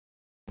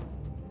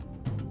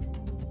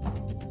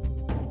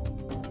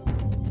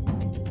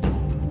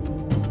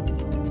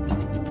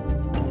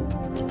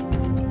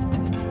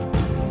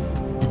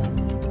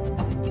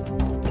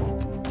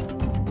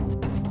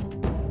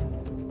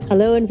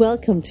Hello and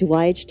welcome to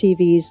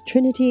YHTV's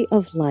Trinity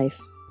of Life.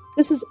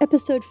 This is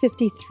episode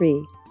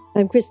 53.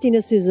 I'm Christina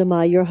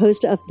Suzuma, your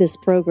host of this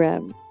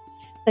program.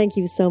 Thank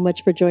you so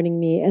much for joining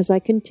me as I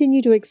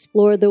continue to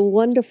explore the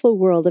wonderful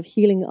world of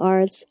healing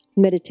arts,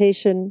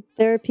 meditation,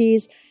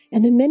 therapies,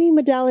 and the many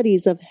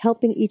modalities of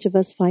helping each of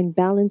us find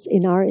balance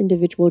in our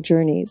individual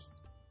journeys.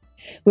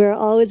 We're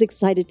always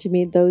excited to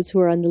meet those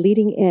who are on the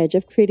leading edge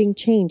of creating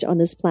change on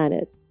this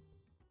planet.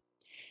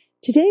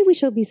 Today we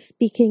shall be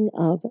speaking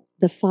of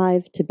the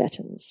 5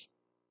 Tibetans.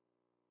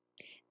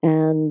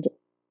 And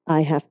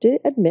I have to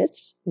admit,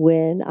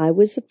 when I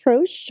was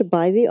approached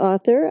by the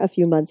author a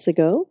few months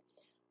ago,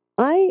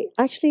 I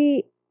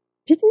actually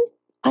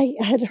I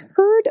had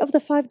heard of the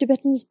 5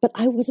 Tibetans, but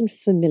I wasn't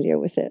familiar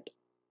with it.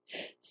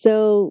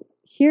 So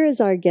here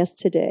is our guest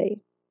today,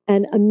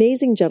 an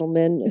amazing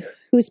gentleman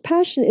whose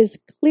passion is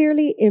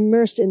clearly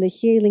immersed in the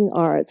healing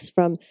arts,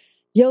 from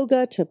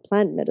yoga to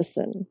plant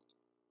medicine.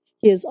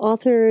 He has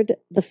authored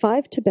The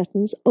 5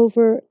 Tibetans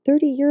over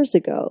 30 years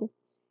ago,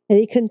 and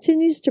he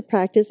continues to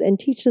practice and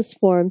teach this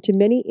form to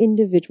many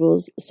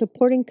individuals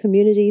supporting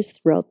communities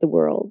throughout the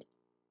world.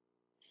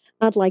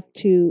 I'd like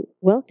to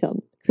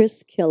welcome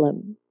Chris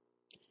Killam.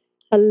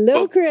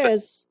 Hello,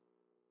 Chris.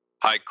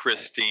 Hi,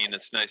 Christine.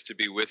 It's nice to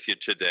be with you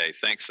today.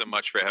 Thanks so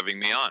much for having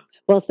me on.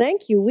 Well,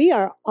 thank you. We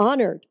are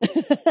honored.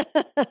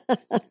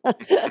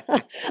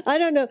 I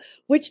don't know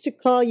which to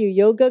call you,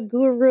 yoga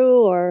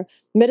guru or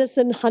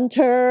medicine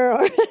hunter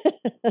or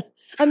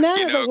a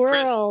man of the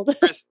world.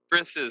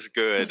 Chris is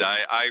good.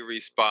 I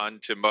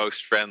respond to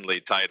most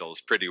friendly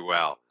titles pretty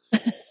well.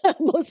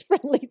 Most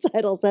friendly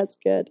titles. That's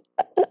good.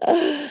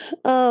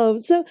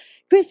 So,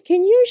 Chris,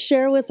 can you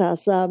share with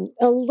us a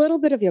little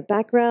bit of your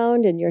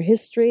background and your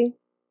history?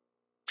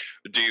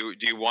 Do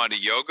you want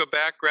a yoga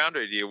background,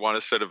 or do you want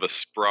a sort of a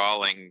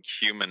sprawling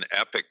human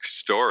epic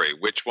story?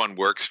 Which one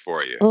works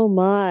for you? Oh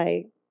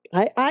my.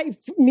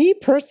 Me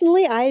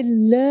personally, I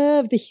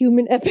love the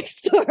human epic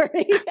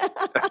story.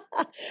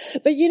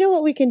 But you know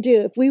what we can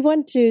do? If we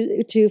want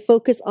to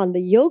focus on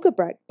the yoga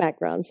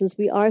background, since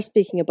we are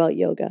speaking about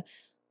yoga,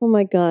 oh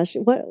my gosh,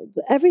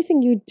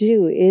 everything you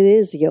do, it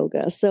is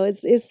yoga. So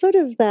it's sort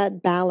of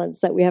that balance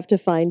that we have to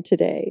find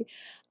today.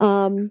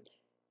 Why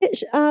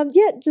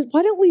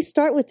don't we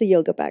start with the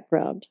yoga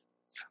background?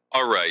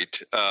 All right.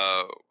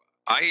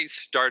 I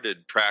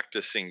started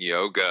practicing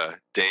yoga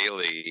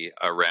daily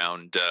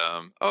around,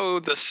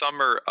 the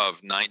summer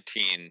of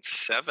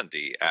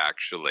 1970,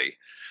 actually,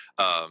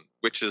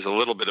 which is a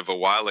little bit of a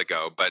while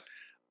ago. But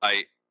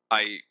I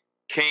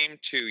came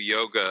to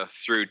yoga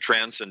through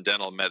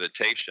transcendental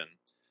meditation,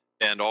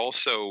 and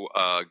also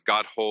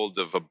got hold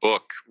of a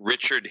book,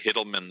 Richard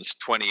Hittleman's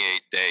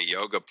 28-Day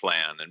Yoga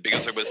Plan. And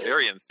because I was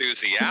very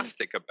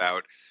enthusiastic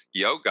about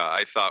yoga,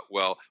 I thought,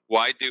 well,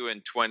 why do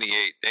in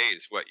 28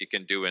 days what you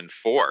can do in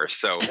 4?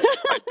 So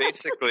I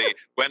basically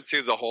went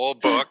through the whole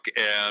book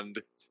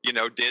and,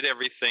 did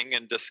everything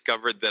and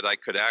discovered that I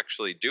could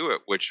actually do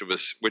it, which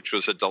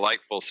was a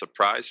delightful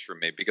surprise for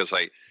me, because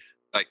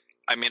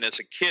as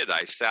a kid,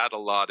 I sat a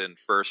lot in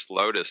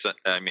Lotus,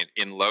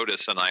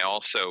 and I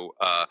also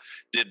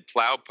did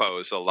plow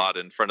pose a lot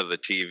in front of the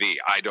TV.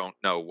 I don't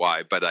know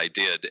why, but I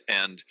did.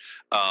 And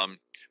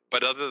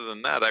but other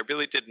than that, I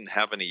really didn't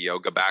have any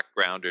yoga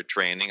background or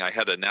training. I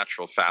had a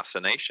natural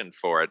fascination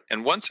for it.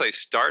 And once I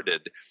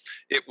started,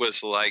 it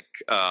was like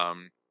a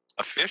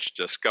fish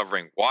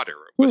discovering water.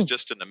 It was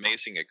just an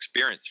amazing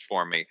experience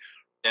for me.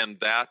 And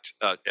that,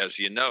 as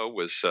you know,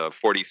 was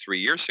 43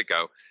 years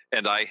ago.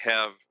 And I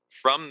have,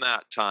 from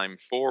that time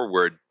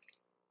forward,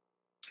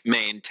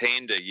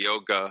 maintained a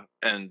yoga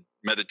and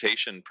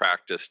meditation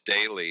practice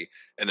daily,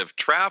 and have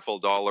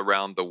traveled all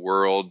around the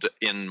world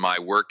in my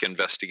work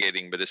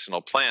investigating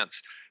medicinal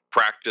plants,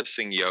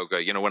 practicing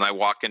yoga. When I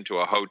walk into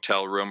a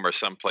hotel room or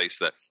someplace,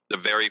 that the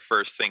very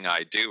first thing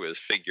I do is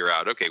figure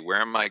out, okay,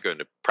 where am I going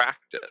to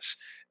practice?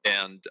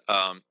 And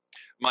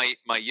my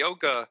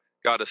yoga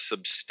got a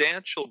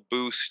substantial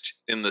boost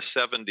in the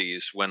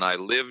 70s when I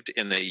lived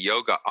in a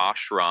yoga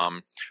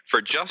ashram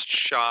for just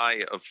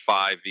shy of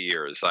 5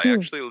 years. I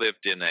actually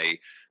lived in a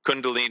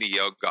Kundalini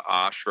yoga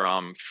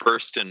ashram,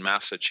 first in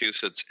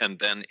Massachusetts and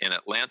then in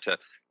Atlanta.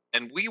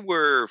 And we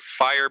were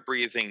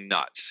fire-breathing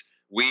nuts.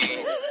 We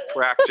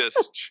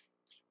practiced.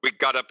 We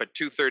got up at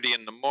 2:30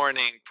 in the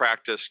morning,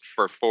 practiced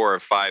for 4 or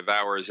 5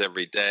 hours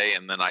every day,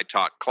 and then I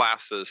taught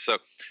classes. So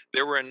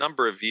there were a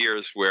number of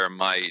years where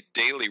my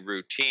daily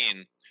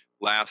routine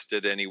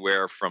lasted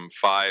anywhere from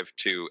 5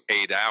 to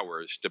 8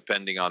 hours,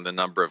 depending on the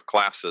number of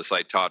classes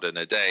I taught in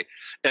a day.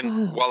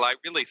 And while I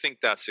really think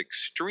that's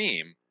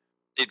extreme,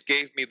 it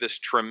gave me this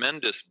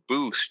tremendous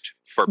boost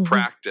for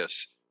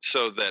practice,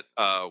 so that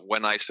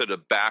when I sort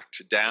of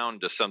backed down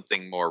to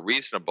something more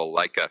reasonable,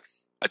 like a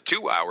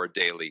 2-hour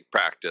daily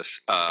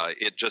practice,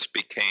 it just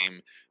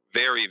became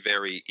very,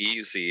 very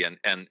easy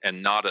and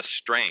not a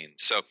strain.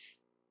 So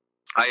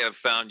I have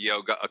found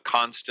yoga a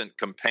constant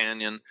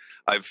companion.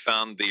 I've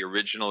found the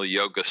original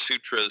Yoga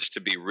Sutras to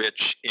be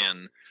rich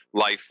in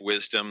life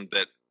wisdom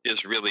that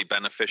is really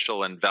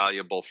beneficial and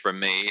valuable for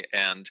me.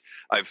 And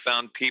I've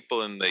found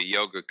people in the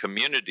yoga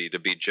community to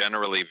be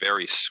generally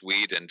very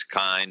sweet and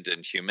kind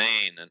and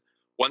humane. And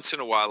once in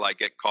a while, I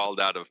get called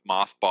out of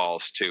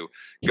mothballs to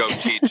go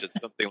teach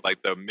at something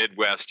like the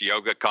Midwest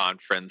Yoga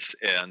Conference.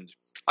 And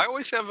I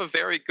always have a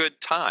very good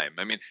time.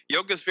 I mean,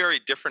 yoga is very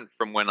different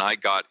from when I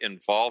got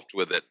involved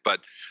with it, but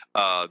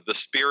the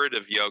spirit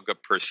of yoga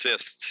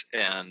persists,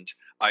 and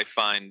I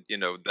find,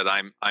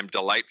 that I'm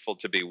delightful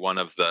to be one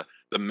of the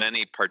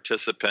many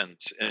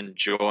participants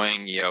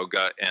enjoying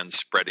yoga and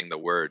spreading the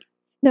word.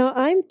 Now,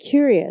 I'm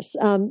curious.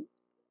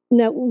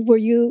 Now, were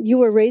you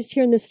were raised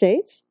here in the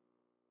States?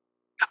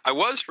 I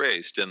was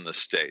raised in the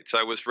States.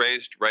 I was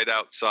raised right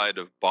outside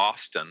of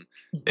Boston,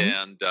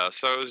 and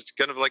so I was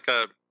kind of like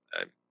a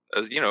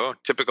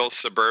typical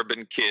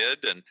suburban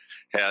kid, and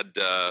had,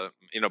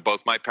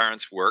 both my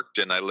parents worked,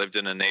 and I lived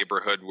in a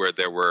neighborhood where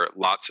there were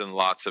lots and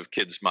lots of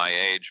kids my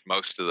age.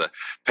 Most of the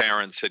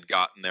parents had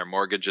gotten their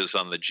mortgages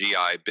on the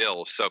GI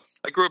Bill. So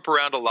I grew up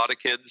around a lot of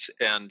kids.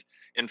 And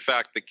in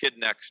fact, the kid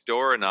next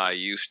door and I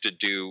used to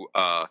do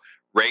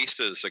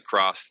races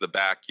across the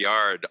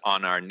backyard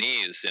on our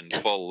knees in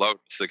full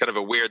lotus. So kind of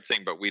a weird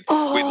thing, but we'd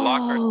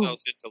lock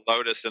ourselves into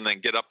lotus and then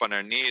get up on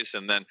our knees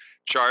and then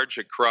charge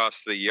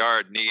across the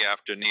yard, knee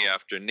after knee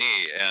after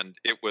knee. And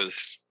it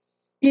was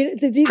pretty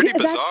bizarre.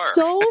 That's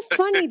so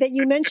funny that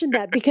you mentioned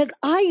that, because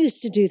I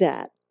used to do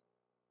that.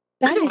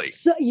 Really?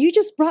 You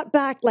just brought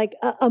back like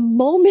a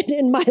moment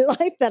in my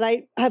life that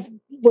I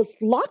was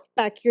locked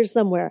back here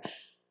somewhere.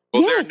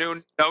 Well, yes. There are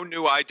no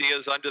new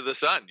ideas under the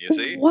sun, you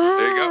see?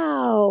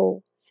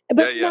 Wow.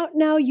 There you go. But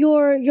now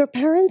your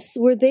parents,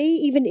 were they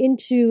even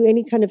into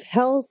any kind of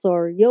health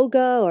or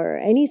yoga or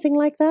anything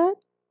like that?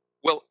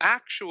 Well,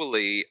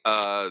 actually,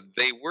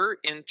 they were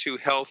into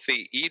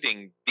healthy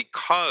eating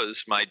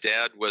because my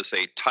dad was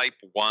a type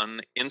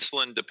 1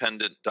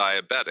 insulin-dependent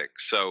diabetic.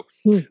 So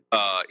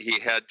he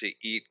had to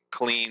eat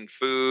clean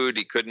food.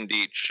 He couldn't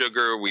eat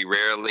sugar. We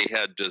rarely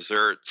had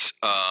desserts.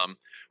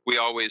 We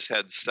always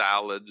had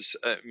salads.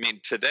 I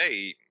mean,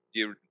 today,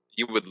 you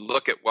would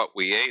look at what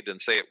we ate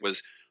and say it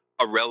was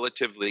a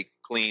relatively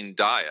clean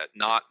diet,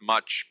 not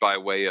much by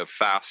way of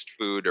fast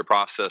food or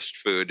processed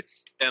food.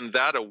 And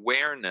that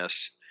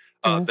awareness,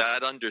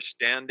 that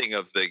understanding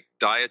of the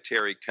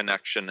dietary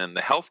connection and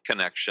the health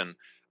connection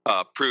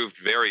proved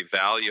very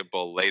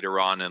valuable later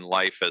on in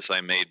life as I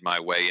made my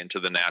way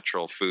into the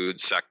natural food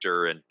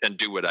sector and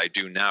do what I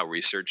do now,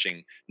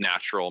 researching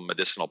natural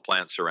medicinal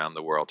plants around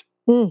the world.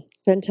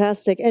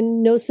 Fantastic.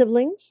 And no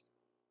siblings?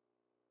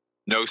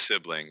 No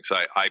siblings.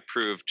 I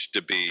proved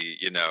to be,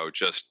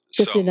 just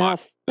so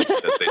enough. Much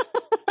that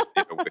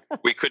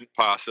we couldn't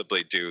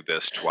possibly do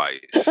this twice.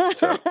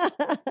 So.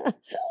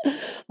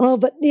 Oh,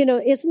 but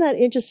isn't that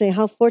interesting?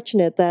 How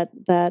fortunate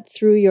that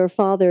through your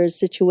father's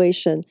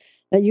situation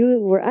that you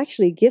were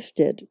actually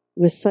gifted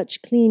with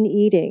such clean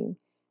eating.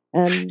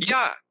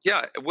 Yeah.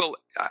 Well,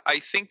 I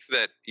think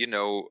that,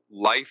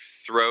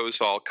 life throws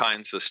all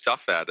kinds of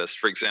stuff at us.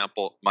 For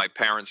example, my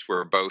parents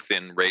were both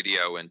in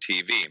radio and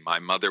TV. My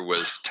mother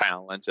was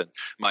talent and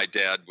my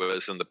dad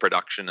was in the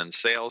production and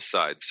sales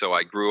side. So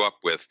I grew up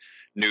with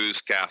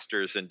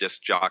newscasters and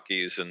disc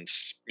jockeys and,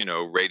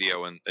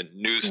 radio and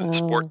news and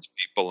sports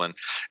people.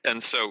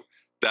 And so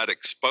that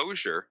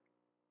exposure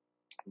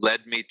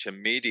led me to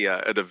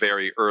media at a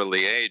very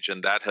early age,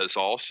 and that has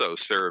also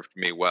served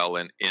me well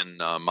in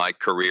my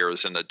career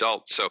as an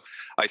adult. So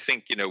I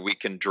think we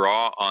can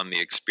draw on the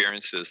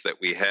experiences that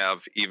we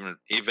have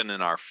even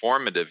in our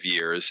formative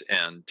years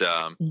and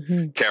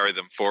carry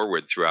them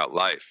forward throughout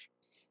life.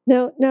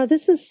 Now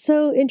this is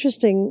so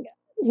interesting.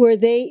 Were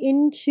they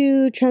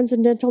into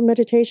transcendental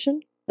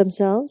meditation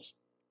themselves?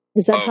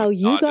 Is that how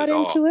you got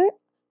into it?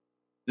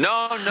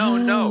 No.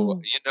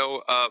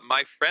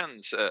 My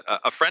friends,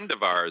 a friend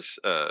of ours,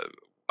 a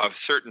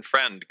certain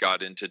friend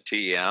got into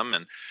TM,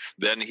 and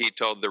then he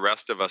told the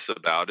rest of us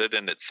about it,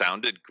 and it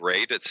sounded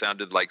great. It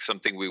sounded like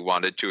something we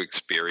wanted to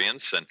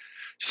experience. And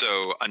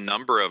so a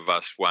number of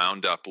us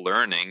wound up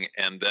learning.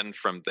 And then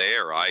from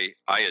there, I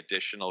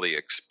additionally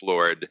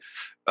explored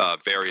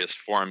various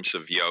forms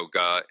of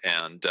yoga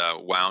and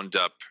wound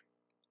up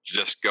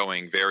just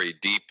going very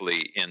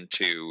deeply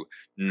into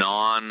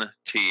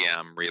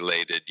non-TM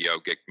related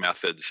yogic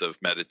methods of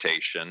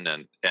meditation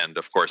and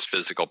of course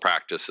physical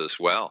practice as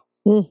well.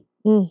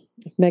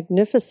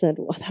 Magnificent.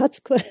 Well, that's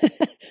good.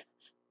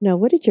 Now,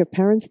 what did your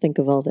parents think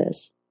of all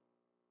this?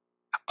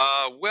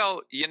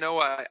 Well,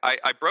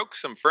 I broke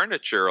some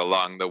furniture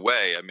along the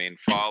way. I mean,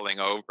 falling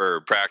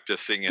over,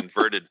 practicing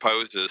inverted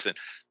poses, and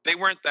they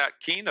weren't that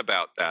keen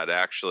about that,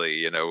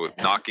 actually,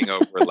 knocking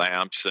over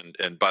lamps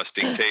and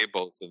busting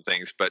tables and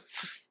things. But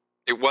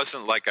it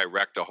wasn't like I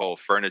wrecked a whole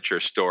furniture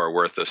store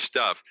worth of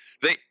stuff.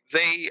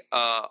 They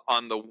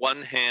on the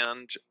one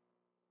hand,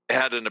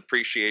 had an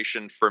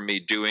appreciation for me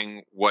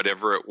doing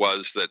whatever it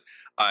was that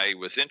I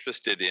was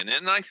interested in.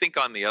 And I think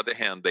on the other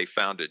hand, they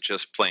found it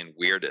just plain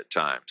weird at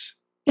times.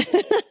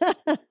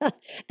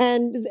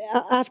 And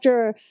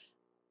after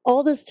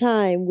all this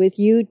time with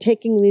you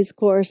taking these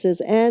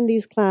courses and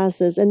these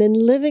classes and then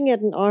living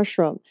at an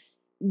ashram,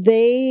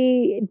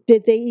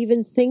 did they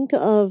even think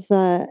of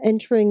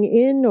entering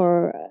in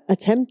or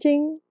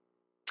attempting?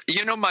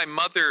 My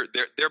mother,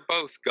 they're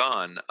both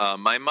gone.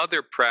 My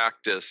mother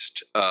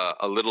practiced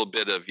a little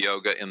bit of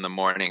yoga in the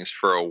mornings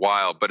for a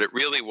while, but it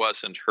really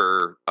wasn't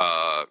her.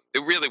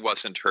 It really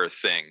wasn't her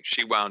thing.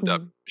 She wound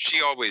up.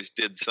 She always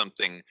did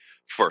something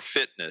for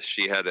fitness.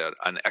 She had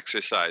an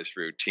exercise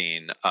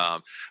routine,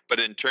 but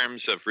in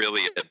terms of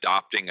really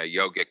adopting a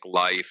yogic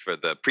life or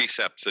the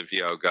precepts of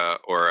yoga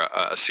or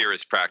a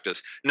serious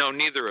practice, no,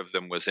 neither of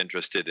them was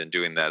interested in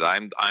doing that.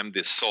 I'm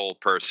the sole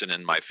person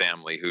in my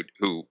family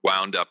who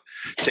wound up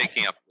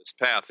taking up this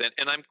path.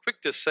 And I'm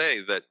quick to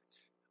say that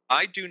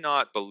I do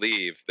not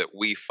believe that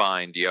we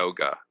find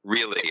yoga.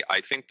 Really, I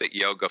think that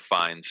yoga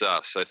finds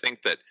us. I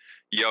think that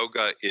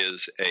yoga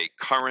is a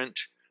current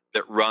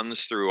that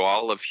runs through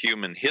all of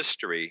human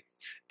history,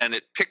 and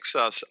it picks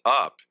us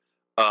up.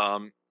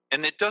 And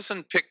it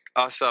doesn't pick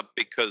us up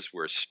because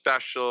we're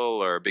special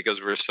or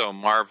because we're so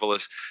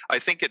marvelous. I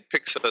think it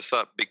picks us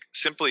up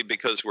simply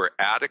because we're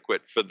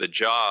adequate for the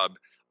job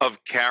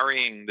of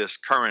carrying this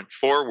current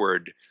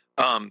forward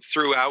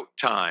throughout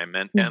time.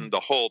 And the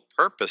whole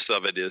purpose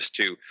of it is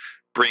to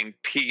bring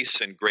peace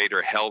and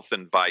greater health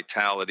and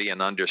vitality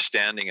and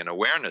understanding and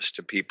awareness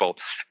to people.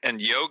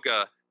 And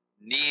yoga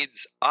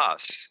needs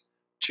us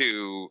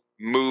to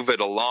move it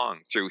along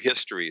through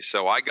history.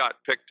 So I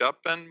got picked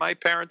up and my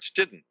parents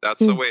didn't. That's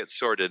the way it's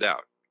sorted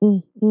out.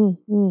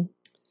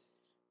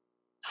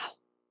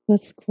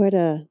 That's quite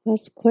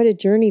a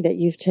journey that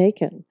you've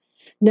taken.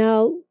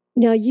 Now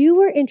you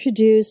were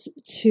introduced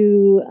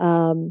to,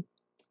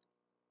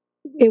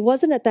 it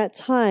wasn't at that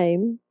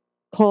time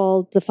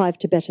called the Five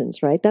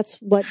Tibetans, right? That's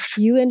what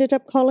you ended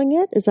up calling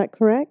it. Is that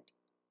correct?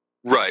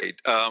 Right.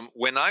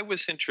 When I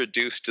was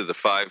introduced to the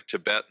Five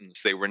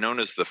Tibetans, they were known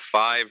as the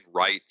Five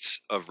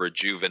Rites of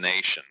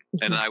Rejuvenation.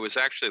 And I was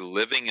actually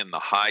living in the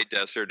high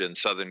desert in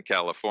Southern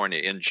California,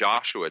 in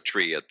Joshua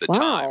Tree at the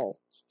time.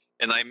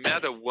 And I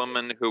met a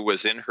woman who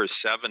was in her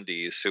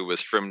 70s who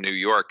was from New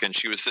York. And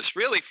she was this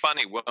really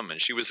funny woman.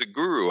 She was a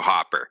guru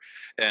hopper.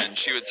 And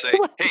she would say,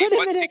 hey,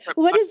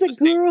 what is a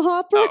guru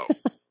hopper?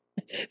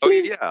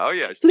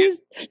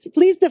 Please,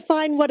 please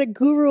define what a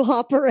guru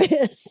hopper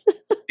is.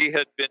 She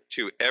had been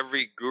to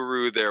every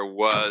guru there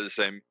was,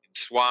 and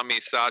Swami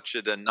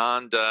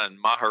Satchidananda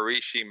and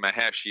Maharishi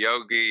Mahesh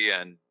Yogi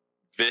and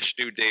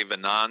Vishnu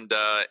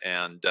Devananda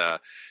and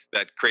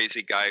that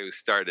crazy guy who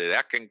started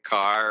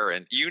Ekankar,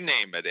 and you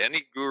name it,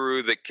 any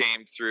guru that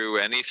came through,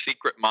 any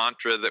secret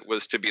mantra that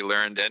was to be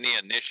learned, any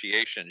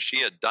initiation, she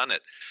had done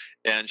it.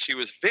 And she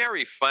was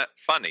very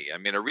funny. I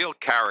mean, a real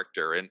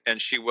character.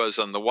 And she was,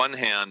 on the one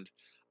hand,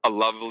 a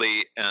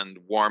lovely and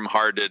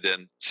warm-hearted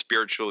and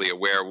spiritually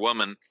aware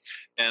woman.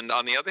 And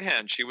on the other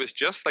hand, she was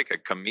just like a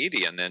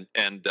comedian.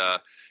 And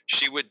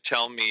she would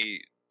tell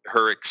me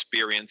her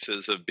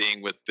experiences of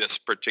being with this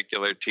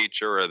particular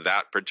teacher or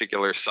that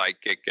particular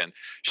psychic. And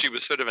she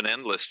was sort of an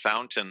endless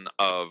fountain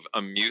of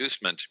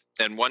amusement.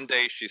 And one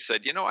day she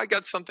said, I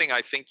got something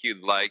I think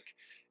you'd like.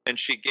 And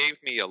she gave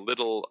me a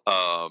little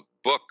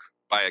book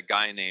by a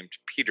guy named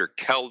Peter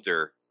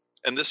Kelder.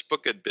 And this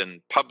book had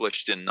been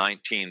published in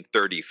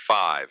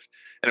 1935,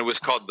 and it was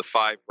called The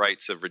Five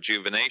Rites of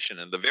Rejuvenation.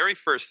 And the very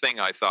first thing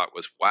I thought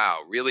was, wow,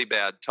 really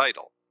bad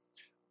title.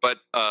 But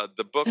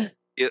the book,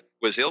 it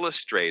was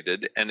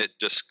illustrated, and it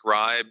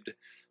described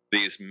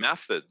these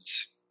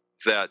methods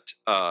that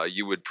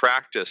you would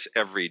practice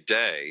every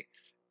day,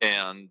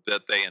 and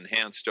that they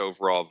enhanced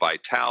overall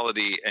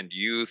vitality and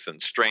youth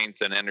and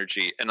strength and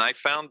energy. And I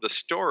found the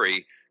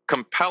story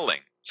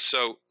compelling.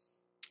 So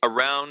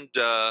around...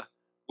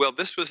 well,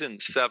 this was in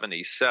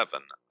 77.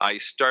 I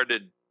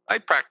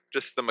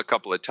practiced them a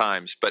couple of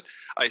times, but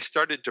I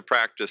started to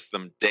practice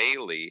them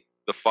daily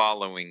the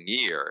following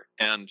year.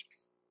 And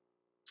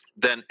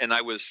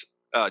I was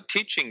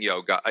teaching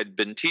yoga. I'd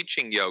been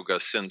teaching yoga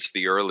since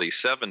the early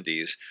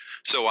 70s.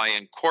 So I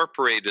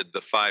incorporated the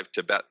Five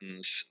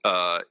Tibetans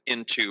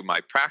into my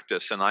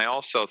practice. And I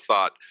also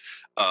thought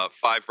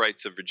Five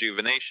Rites of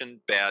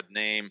Rejuvenation, bad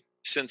name,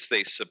 since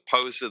they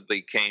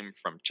supposedly came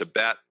from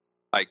Tibet.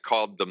 I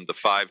called them the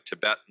Five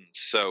Tibetans.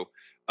 So,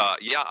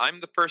 I'm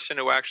the person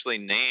who actually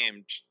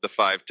named the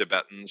Five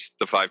Tibetans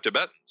the Five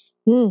Tibetans.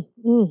 So,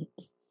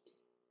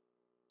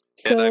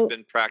 and I've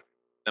been practicing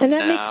them and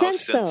that makes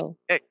sense, though.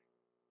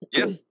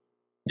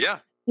 Yeah.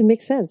 It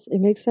makes sense.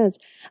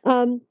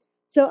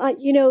 So,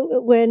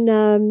 when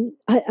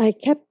I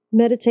kept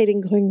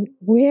meditating, going,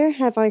 where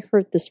have I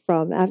heard this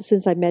from?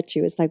 Since I met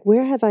you, it's like,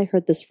 where have I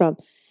heard this from?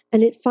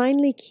 And it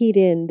finally keyed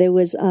in. There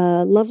was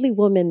a lovely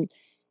woman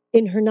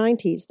in her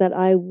 90s that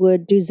I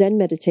would do Zen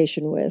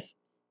meditation with.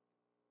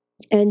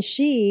 And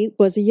she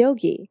was a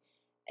yogi.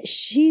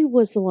 She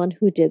was the one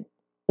who did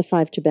the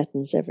Five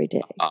Tibetans every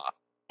day.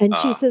 And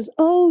she says,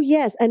 oh,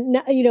 yes.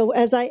 And,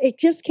 it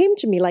just came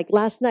to me like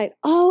last night,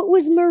 oh, it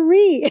was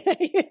Marie.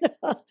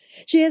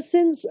 She has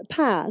since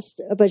passed,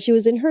 but she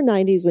was in her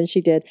 90s when she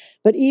did.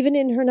 But even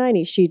in her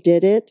 90s, she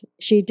did it.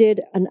 She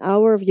did an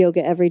hour of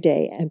yoga every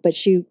day. But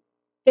she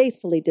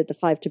faithfully did the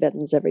Five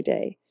Tibetans every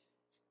day.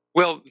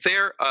 Well,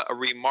 they're a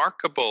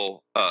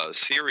remarkable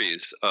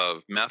series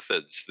of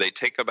methods. They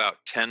take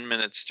about 10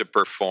 minutes to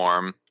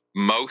perform.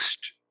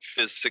 Most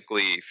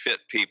physically fit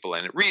people,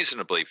 and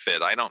reasonably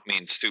fit, I don't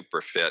mean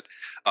super fit,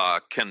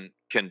 can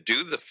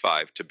do the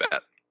 5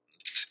 Tibetans.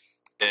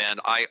 And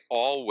I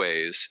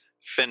always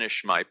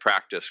finish my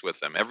practice with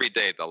them. Every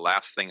day, the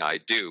last thing I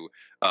do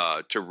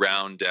to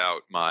round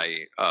out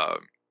my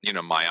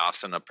my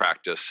asana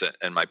practice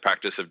and my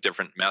practice of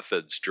different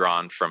methods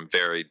drawn from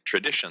varied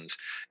traditions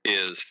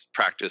is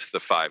practice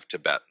the 5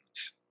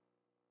 Tibetans.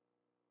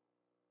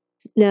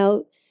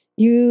 Now,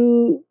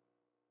 you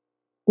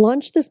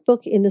launched this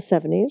book in the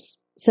 70s,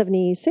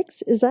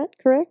 76, is that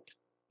correct?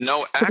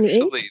 No,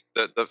 78? actually,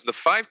 the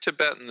 5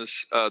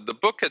 Tibetans, the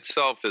book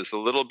itself is a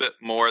little bit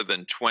more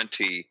than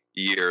 20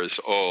 years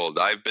old.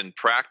 I've been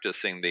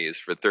practicing these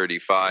for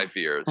 35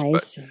 years, I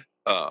but see.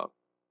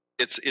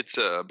 It's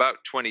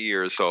about 20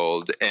 years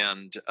old,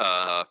 and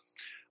I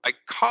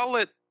call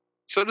it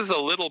sort of the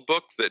little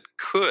book that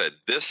could.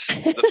 The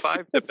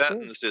 5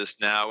 Tibetans is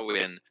now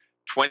in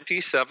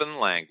 27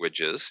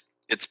 languages.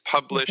 It's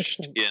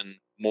published in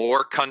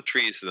more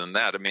countries than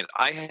that. I mean,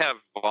 I have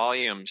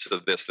volumes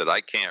of this that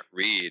I can't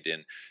read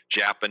in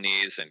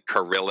Japanese and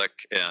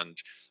Cyrillic and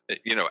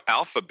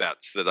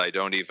alphabets that I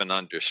don't even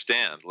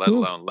understand, let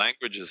alone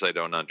languages I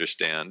don't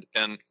understand.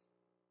 And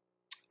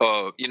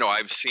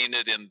I've seen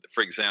it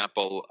for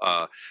example,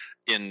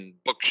 in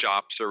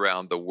bookshops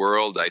around the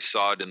world. I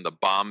saw it in the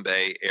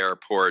Bombay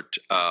airport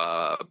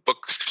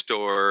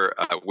bookstore,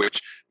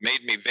 which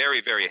made me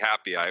very, very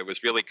happy. I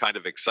was really kind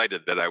of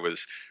excited that I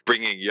was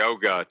bringing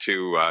yoga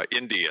to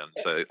Indians.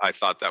 I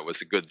thought that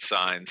was a good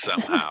sign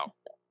somehow.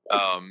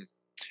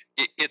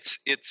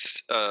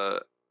 It's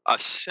a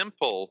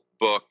simple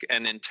book,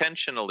 and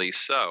intentionally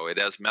so. It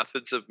has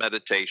methods of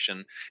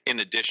meditation in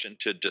addition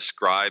to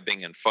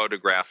describing and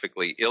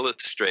photographically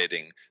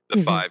illustrating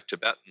the 5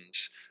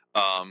 Tibetans.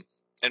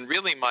 And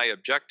really, my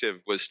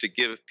objective was to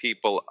give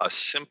people a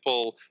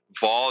simple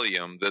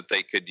volume that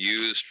they could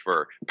use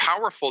for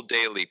powerful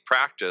daily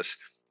practice,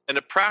 and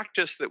a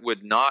practice that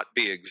would not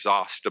be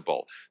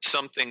exhaustible,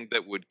 something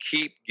that would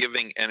keep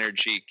giving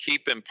energy,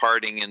 keep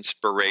imparting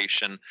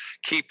inspiration,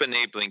 keep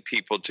enabling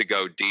people to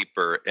go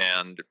deeper.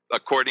 And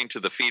according to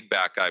the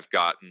feedback I've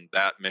gotten,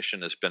 that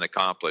mission has been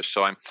accomplished.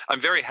 So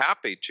I'm very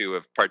happy to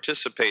have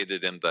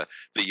participated in the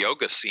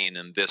yoga scene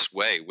in this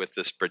way with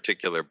this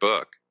particular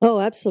book.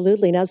 Oh,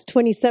 absolutely. Now it's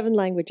 27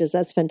 languages.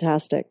 That's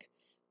fantastic.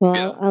 Well,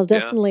 Yeah, I'll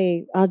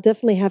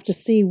definitely have to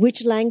see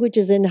which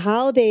languages and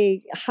how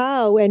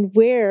and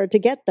where to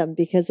get them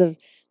because of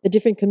the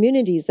different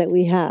communities that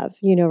we have,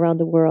 around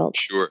the world.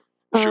 Sure.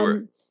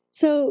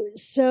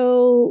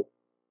 So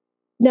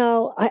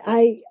now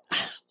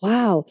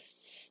wow,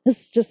 this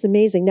is just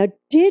amazing. Now,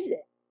 did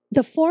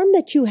the form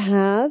that you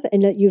have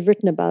and that you've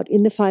written about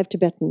in the 5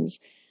 Tibetans,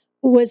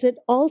 was it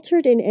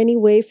altered in any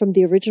way from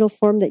the original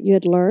form that you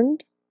had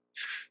learned?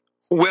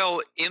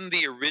 Well, in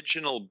the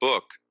original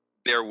book,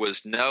 there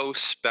was no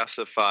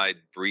specified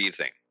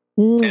breathing,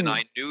 and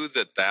I knew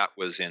that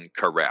was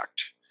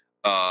incorrect.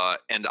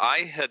 And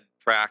I had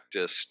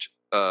practiced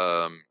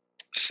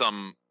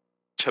some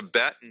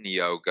Tibetan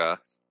yoga,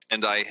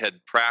 and I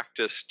had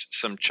practiced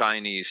some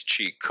Chinese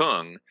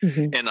Qigong,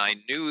 and I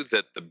knew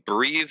that the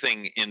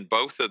breathing in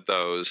both of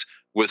those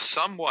was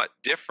somewhat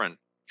different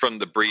from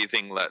the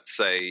breathing, let's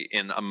say,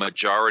 in a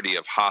majority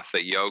of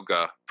Hatha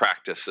yoga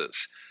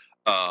practices.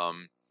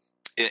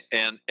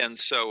 And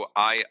so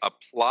I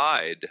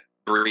applied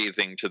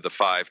breathing to the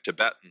 5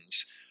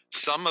 Tibetans.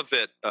 Some of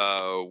it,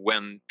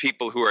 when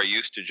people who are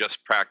used to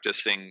just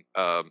practicing,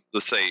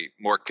 let's say,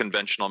 more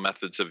conventional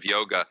methods of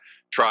yoga,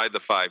 try the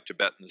 5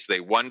 Tibetans,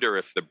 they wonder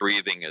if the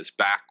breathing is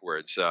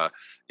backwards.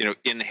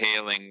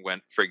 Inhaling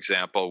for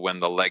example, when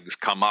the legs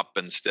come up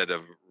instead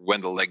of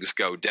when the legs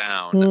go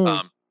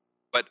down.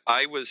 But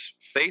I was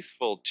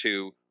faithful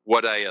to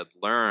what I had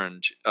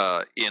learned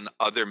in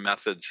other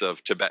methods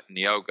of Tibetan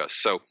yoga.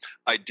 So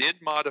I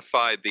did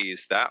modify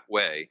these that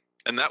way,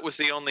 and that was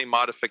the only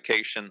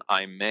modification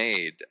I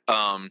made.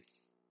 I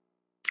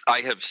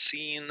have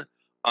seen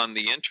on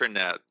the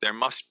internet, there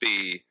must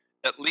be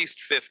at least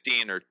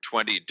 15 or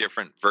 20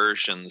 different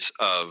versions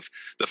of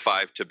the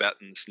 5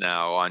 Tibetans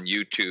now on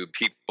YouTube,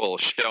 people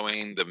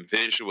showing them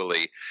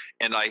visually,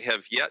 and I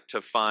have yet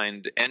to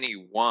find any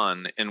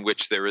one in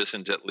which there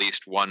isn't at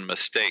least one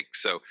mistake.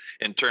 So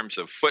in terms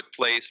of foot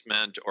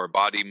placement or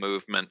body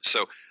movement,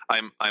 so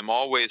I'm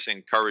always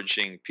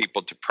encouraging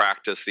people to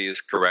practice these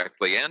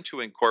correctly and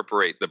to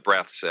incorporate the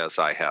breaths as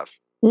I have.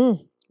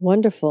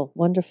 Wonderful,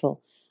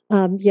 wonderful.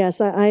 Yes,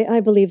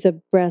 I believe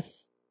the breath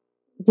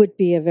would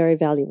be a very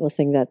valuable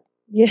thing that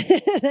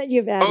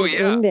you've added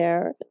in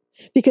there,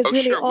 because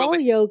really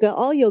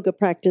all yoga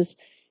practice,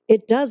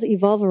 it does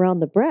evolve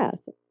around the breath,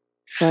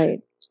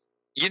 right?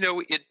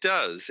 It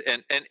does.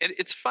 And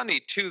it's funny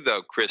too,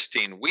 though,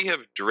 Christine, we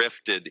have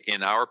drifted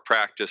in our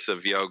practice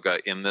of yoga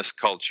in this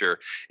culture.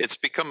 It's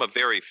become a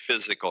very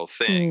physical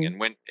thing.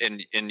 And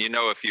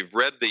if you've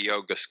read the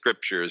yoga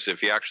scriptures,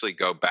 if you actually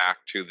go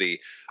back to the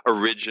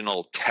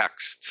original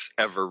texts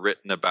ever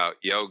written about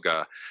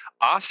yoga.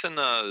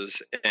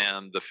 Asanas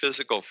and the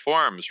physical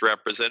forms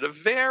represent a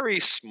very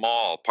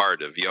small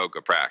part of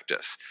yoga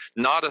practice,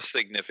 not a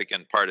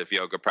significant part of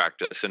yoga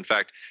practice. In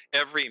fact,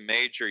 every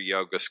major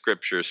yoga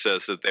scripture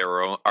says that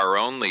there are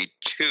only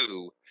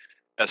two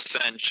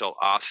essential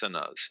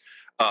asanas.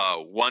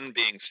 One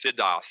being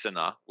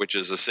Siddhasana, which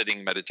is a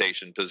sitting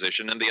meditation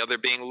position, and the other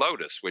being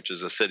Lotus, which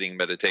is a sitting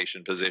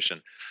meditation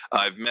position.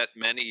 I've met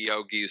many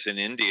yogis in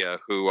India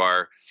who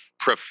are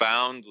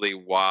profoundly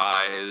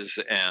wise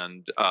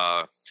and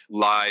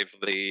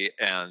lively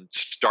and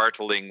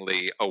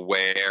startlingly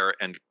aware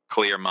and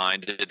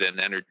clear-minded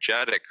and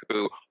energetic,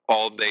 who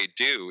all they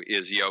do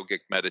is yogic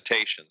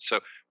meditation.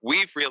 So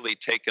we've really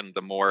taken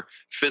the more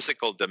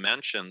physical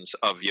dimensions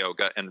of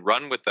yoga and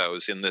run with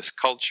those in this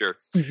culture.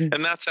 Mm-hmm.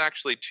 And that's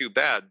actually too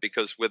bad,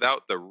 because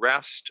without the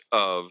rest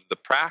of the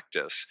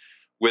practice,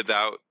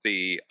 without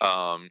the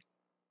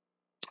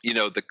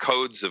the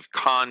codes of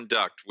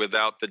conduct,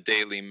 without the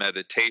daily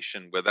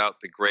meditation, without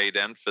the great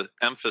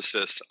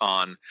emphasis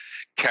on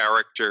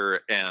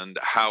character and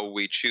how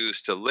we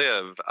choose to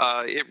live,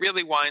 it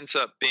really winds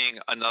up being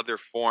another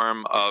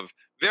form of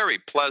very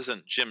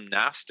pleasant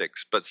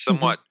gymnastics, but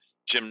somewhat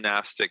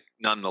gymnastic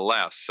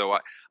nonetheless. So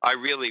I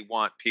really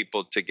want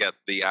people to get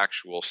the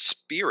actual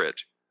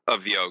spirit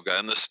of yoga,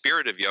 and the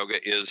spirit of yoga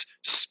is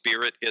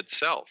spirit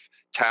itself,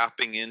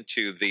 tapping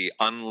into the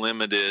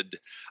unlimited,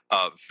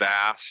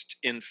 vast,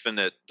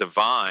 infinite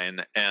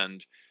divine,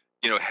 and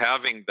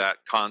having that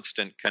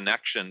constant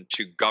connection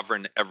to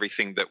govern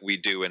everything that we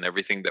do and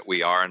everything that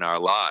we are in our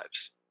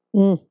lives.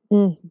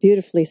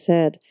 Beautifully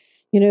said.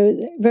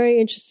 Very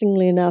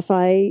interestingly enough,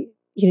 I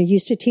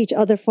used to teach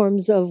other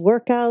forms of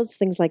workouts,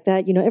 things like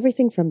that,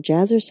 everything from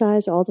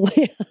jazzercise all the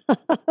way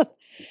up.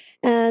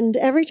 And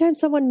every time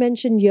someone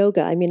mentioned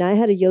yoga, I mean, I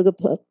had a yoga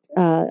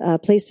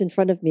placed in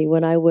front of me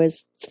when I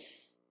was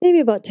maybe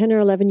about 10 or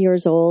 11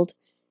 years old.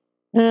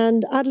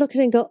 And I'd look at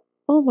it and go,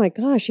 oh my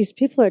gosh, these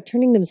people are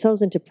turning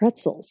themselves into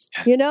pretzels,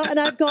 and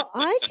I'd go,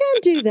 I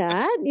can't do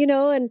that,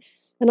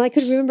 and I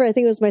could remember, I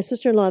think it was my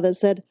sister-in-law that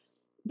said,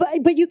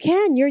 but you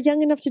can, you're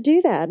young enough to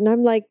do that. And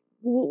I'm like,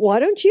 why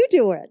don't you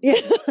do it?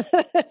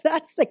 If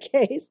that's the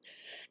case.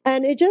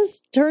 And it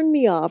just turned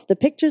me off. The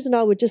pictures and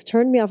all would just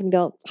turn me off and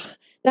go,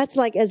 that's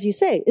like, as you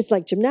say, it's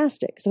like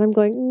gymnastics. And I'm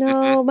going,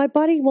 no, my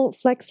body won't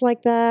flex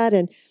like that.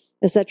 And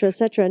et cetera, et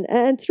cetera.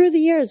 And through the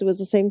years, it was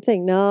the same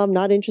thing. No, I'm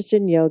not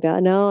interested in yoga.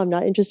 No, I'm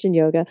not interested in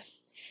yoga.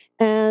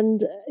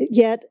 And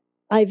yet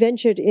I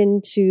ventured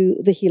into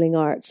the healing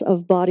arts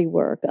of body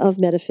work, of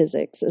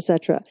metaphysics, et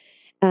cetera.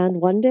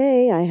 And one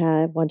day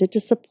I wanted to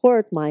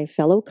support my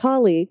fellow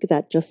colleague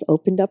that just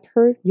opened up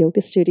her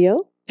yoga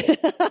studio.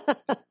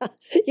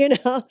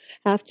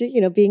 Have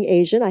to, being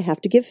Asian, I have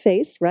to give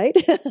face, right?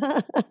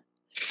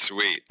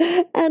 Sweet.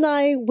 And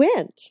I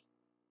went.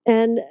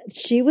 And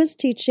she was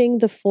teaching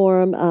the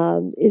form,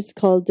 is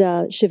called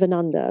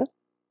Shivananda.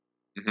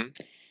 Mm-hmm.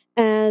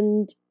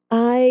 And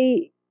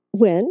I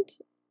went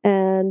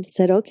and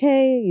said,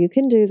 okay, you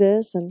can do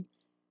this. And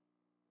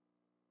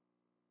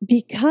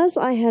because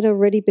I had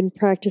already been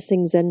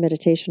practicing Zen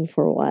meditation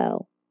for a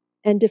while,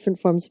 and different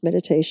forms of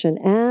meditation,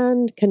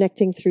 and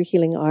connecting through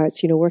healing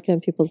arts, working on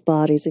people's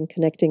bodies and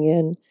connecting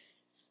in,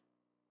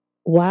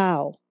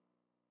 wow.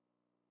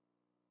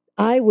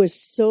 I was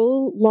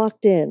so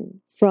locked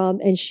in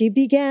and she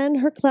began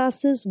her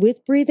classes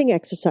with breathing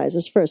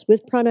exercises first,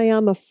 with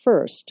pranayama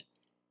first.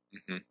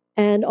 Mm-hmm.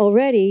 And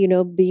already,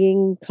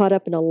 being caught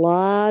up in a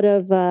lot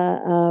of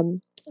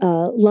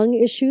lung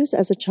issues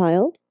as a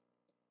child,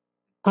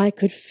 I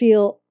could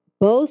feel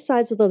both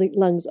sides of the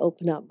lungs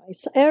open up.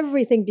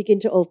 Everything begin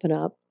to open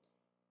up.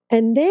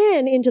 And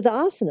then into the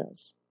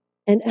asanas.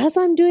 And as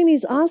I'm doing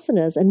these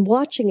asanas and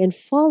watching and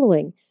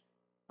following,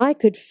 I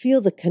could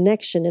feel the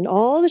connection and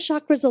all the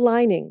chakras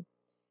aligning.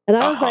 And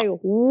I was like,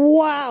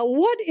 wow,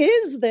 what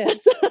is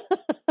this?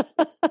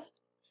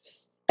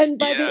 And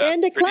by the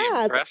end of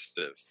class,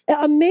 impressive.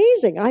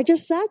 Amazing. I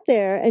just sat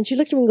there and she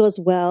looked at me and goes,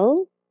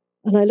 well,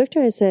 and I looked at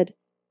her and said,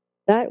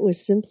 that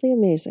was simply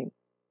amazing.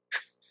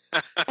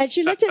 And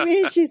she looked at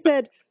me and she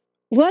said,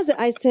 was it?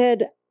 I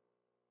said,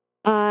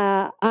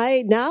 now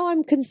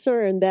I'm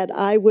concerned that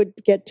I would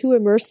get too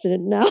immersed in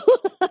it now.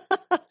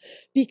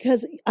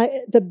 Because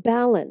the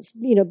balance,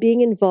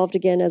 being involved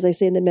again, as I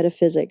say, in the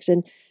metaphysics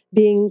and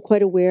being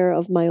quite aware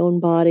of my own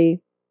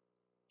body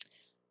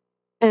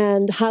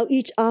and how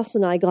each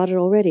asana, I got it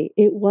already.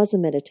 It was a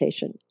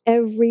meditation.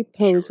 Every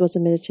pose was a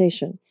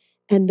meditation.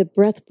 And the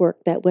breath work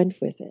that went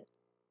with it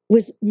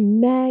was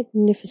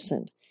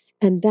magnificent.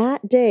 And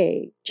that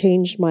day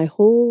changed my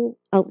whole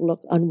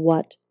outlook on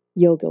what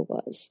yoga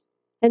was.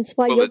 Hence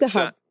why Yoga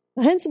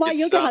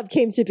Hub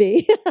came to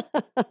be.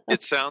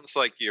 It sounds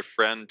like your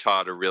friend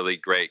taught a really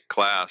great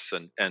class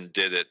and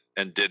did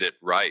it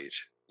right,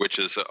 which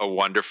is a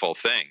wonderful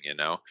thing,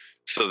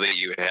 so that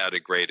you had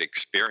a great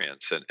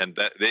experience. And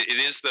that it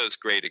is those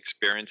great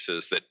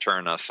experiences that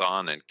turn us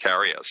on and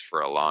carry us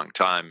for a long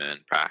time in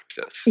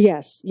practice.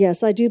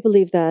 Yes, I do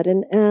believe that.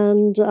 And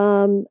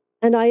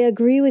And I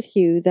agree with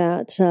you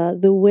that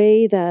the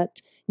way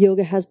that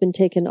yoga has been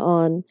taken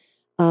on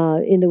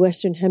in the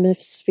Western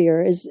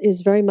Hemisphere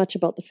is very much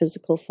about the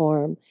physical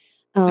form.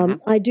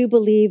 I do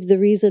believe the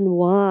reason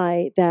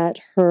why that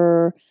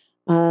her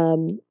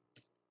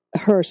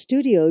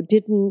studio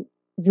didn't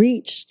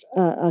reach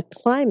a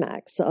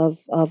climax of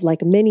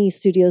like many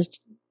studios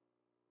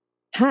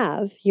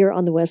have here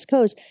on the West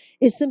Coast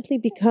is simply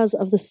because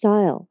of the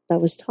style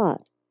that was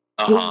taught.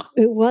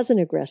 It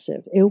wasn't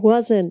aggressive. It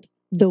wasn't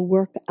the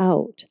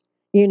workout.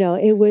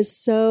 It was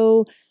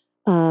so.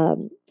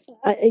 You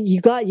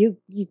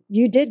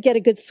did get a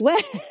good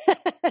sweat.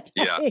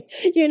 Yeah.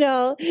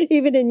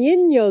 Even in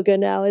yin yoga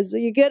now is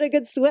you get a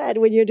good sweat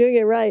when you're doing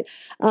it right.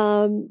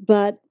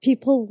 But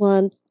people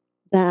want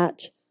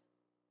that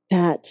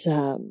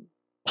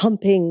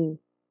pumping,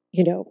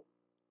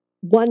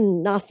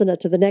 one asana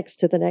to the next,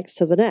 to the next,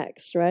 to the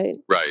next, right?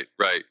 Right.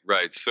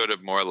 Sort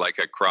of more like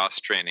a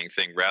cross-training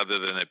thing rather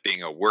than it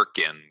being a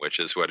work-in, which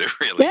is what it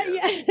really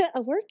is. Yeah,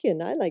 a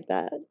work-in. I like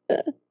that.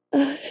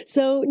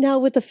 So now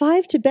with the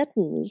 5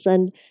 Tibetans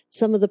and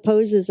some of the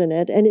poses in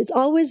it, and it's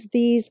always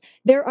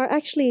there are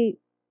actually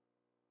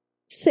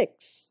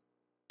 6.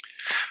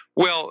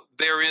 Well,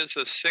 there is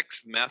a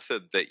 6th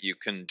method that you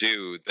can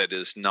do that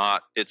it's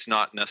not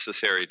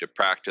necessary to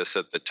practice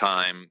at the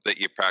time that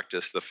you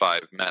practice the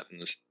 5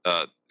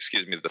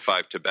 the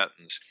 5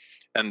 Tibetans.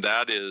 And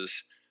that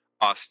is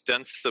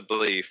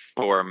ostensibly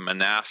for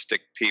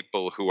monastic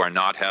people who are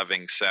not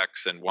having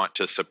sex and want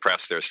to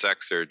suppress their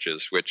sex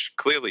urges, which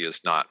clearly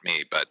is not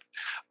me, but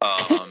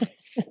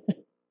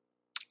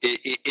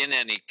in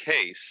any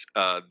case,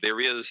 there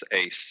is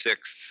a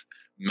 6th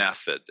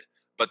method,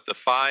 but the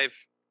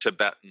 5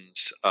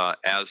 Tibetans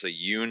as a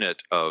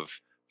unit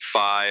of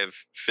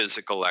 5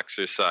 physical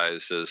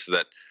exercises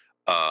that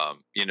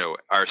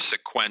are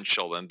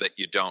sequential and that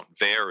you don't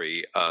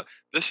vary.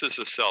 This is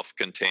a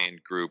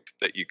self-contained group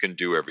that you can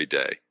do every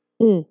day.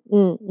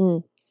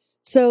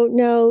 So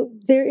now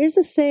there is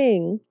a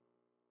saying,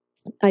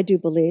 I do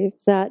believe,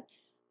 that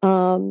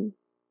to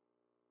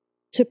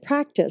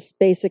practice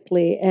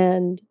basically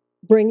and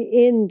bring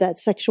in that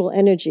sexual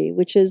energy,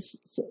 which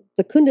is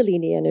the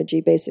Kundalini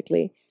energy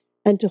basically,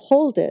 and to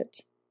hold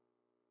it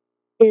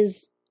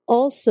is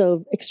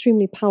also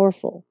extremely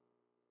powerful.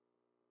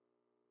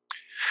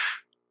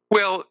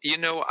 Well,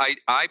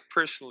 I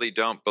personally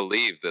don't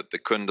believe that the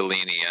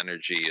Kundalini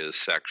energy is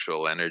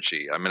sexual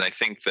energy. I mean, I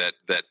think that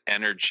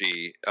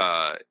energy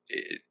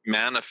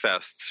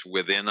manifests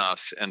within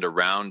us and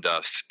around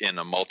us in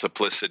a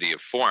multiplicity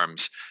of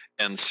forms.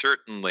 And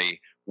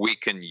certainly we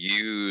can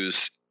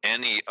use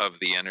any of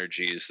the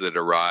energies that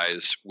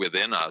arise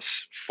within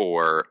us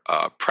for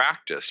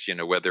practice,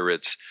 whether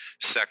it's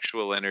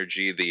sexual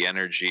energy, the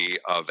energy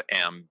of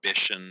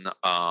ambition,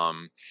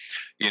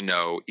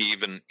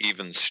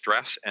 even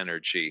stress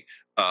energy.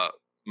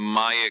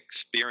 My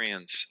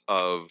experience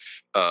of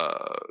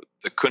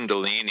the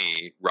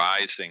Kundalini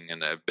rising,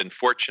 and I've been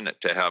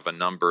fortunate to have a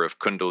number of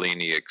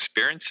Kundalini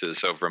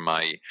experiences over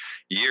my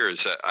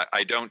years,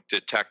 I don't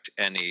detect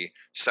any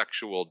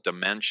sexual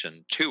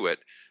dimension to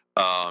it.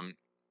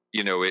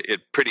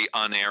 It pretty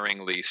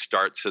unerringly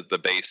starts at the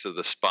base of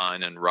the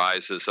spine and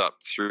rises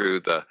up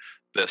through the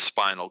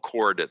spinal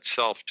cord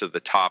itself to the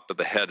top of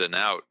the head and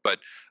out. But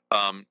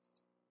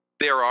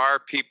there are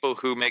people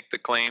who make the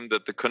claim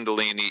that the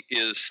Kundalini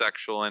is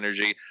sexual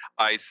energy.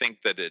 I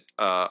think that it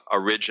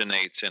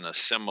originates in a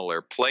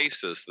similar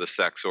place as the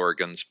sex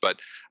organs, but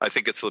I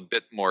think it's a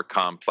bit more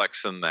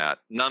complex than that.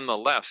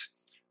 Nonetheless,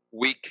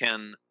 we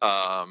can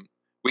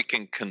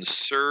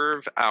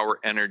conserve our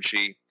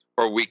energy,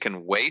 or we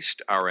can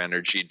waste our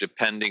energy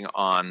depending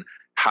on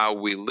how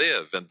we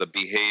live and the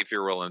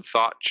behavioral and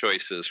thought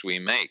choices we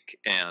make.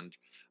 And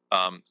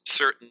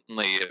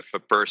certainly if a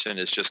person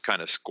is just kind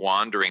of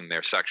squandering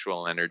their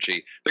sexual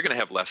energy, they're going to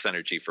have less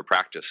energy for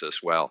practice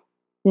as well.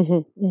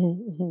 And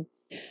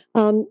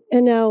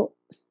now,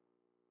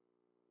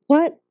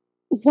 what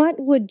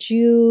would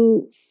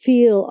you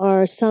feel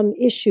are some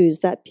issues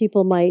that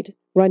people might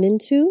run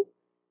into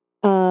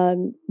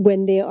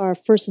when they are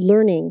first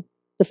learning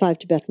the 5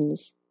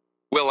 Tibetans?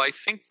 Well, I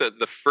think that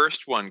the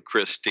first one,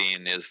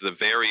 Christine, is the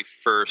very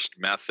first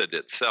method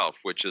itself,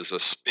 which is a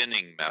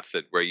spinning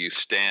method where you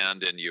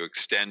stand and you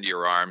extend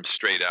your arms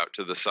straight out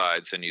to the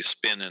sides and you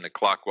spin in a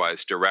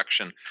clockwise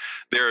direction.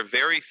 There are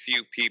very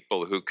few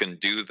people who can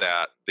do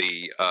that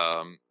the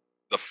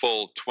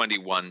full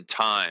 21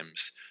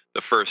 times the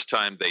first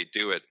time they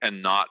do it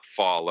and not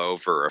fall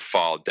over or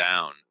fall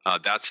down.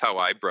 That's how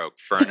I broke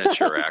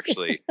furniture,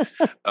 actually.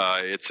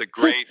 It's a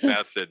great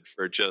method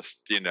for just,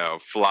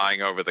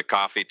 flying over the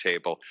coffee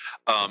table.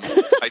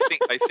 I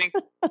think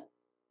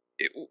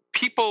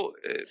people,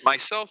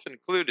 myself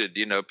included,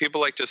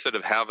 people like to sort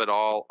of have it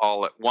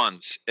all at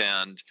once.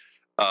 And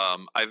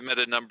I've met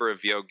a number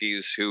of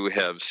yogis who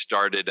have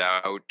started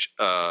out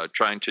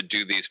trying to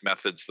do these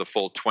methods the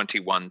full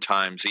 21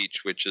 times each,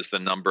 which is the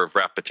number of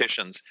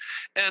repetitions,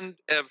 and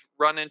have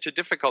run into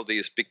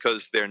difficulties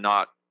because they're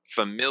not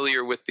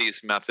familiar with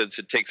these methods.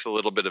 It takes a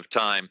little bit of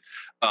time.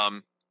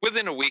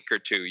 within a week or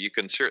two, you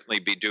can certainly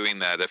be doing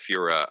that if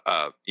you're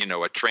a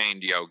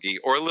trained yogi,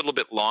 or a little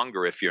bit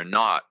longer if you're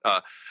not.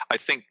 I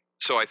think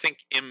so. I think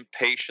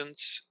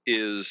impatience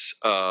is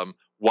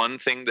one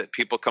thing that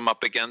people come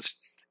up against,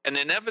 and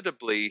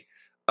inevitably,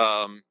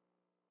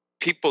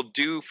 people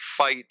do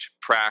fight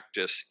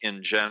practice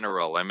in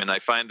general. I mean, I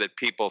find that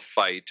people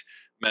fight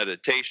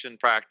meditation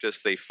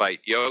practice, they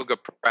fight yoga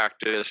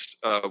practice,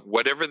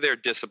 whatever their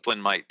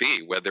discipline might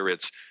be, whether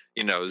it's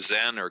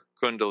Zen or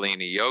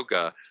Kundalini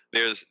yoga.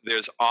 There's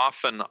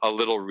often a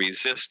little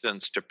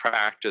resistance to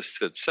practice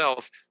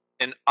itself,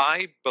 and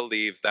I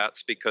believe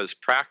that's because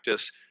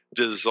practice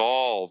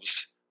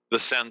dissolves the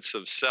sense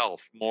of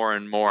self more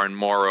and more and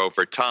more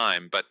over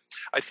time. But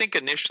I think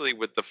initially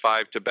with the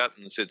 5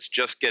 Tibetans, it's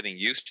just getting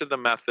used to the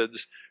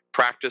methods,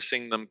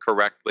 practicing them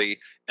correctly,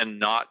 and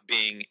not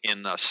being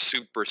in a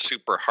super,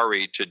 super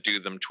hurry to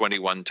do them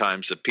 21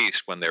 times a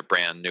piece when they're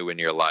brand new in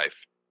your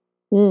life.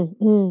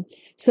 Mm-hmm.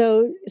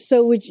 So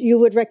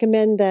would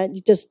recommend that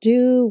you just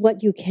do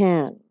what you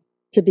can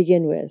to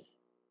begin with?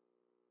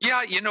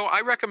 Yeah,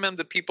 I recommend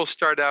that people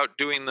start out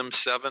doing them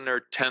 7 or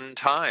 10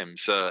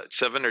 times,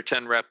 7 or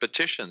 10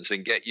 repetitions,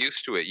 and get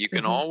used to it. You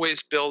can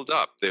always build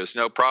up. There's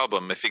no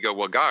problem. If you go,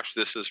 well, gosh,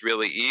 this is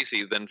really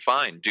easy, then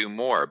fine, do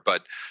more.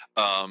 But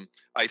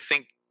I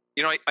think,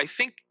 I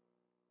think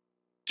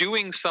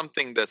doing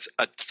something that's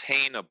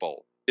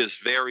attainable is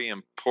very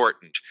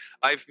important.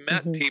 I've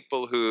met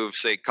people who've,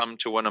 say, come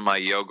to one of my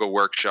yoga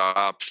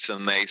workshops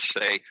and they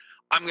say,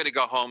 I'm going to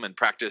go home and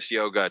practice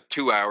yoga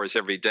 2 hours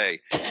every day.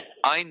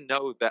 I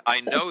know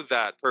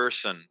that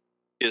person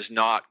is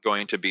not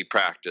going to be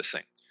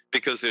practicing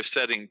because they're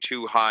setting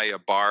too high a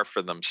bar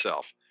for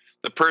themselves.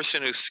 The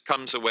person who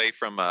comes away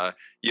from a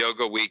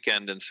yoga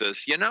weekend and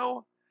says,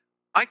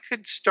 I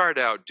could start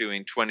out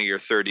doing 20 or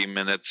 30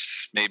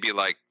 minutes, maybe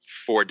like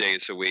 4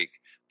 days a week.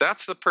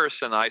 That's the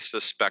person I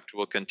suspect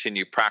will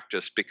continue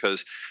practice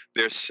because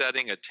they're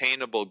setting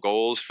attainable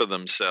goals for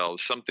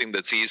themselves, something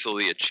that's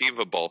easily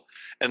achievable,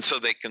 and so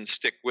they can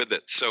stick with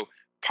it. So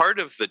part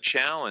of the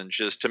challenge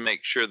is to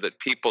make sure that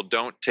people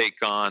don't take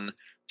on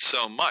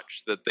so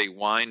much that they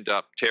wind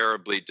up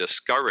terribly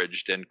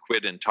discouraged and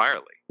quit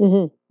entirely.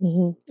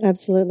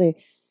 Absolutely.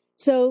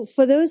 So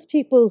for those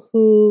people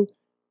who,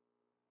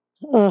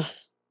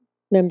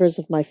 members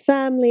of my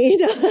family,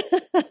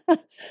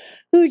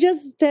 who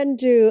just tend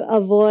to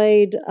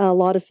avoid a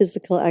lot of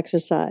physical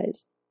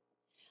exercise.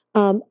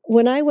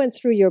 When I went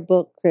through your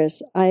book,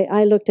 Chris,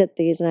 I looked at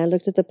these and I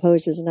looked at the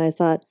poses and I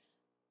thought,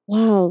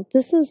 wow,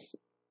 this is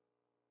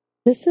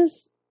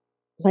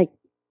like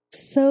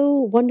so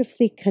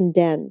wonderfully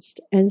condensed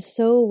and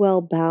so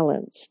well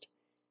balanced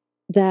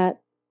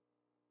that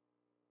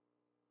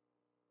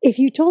if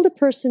you told a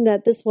person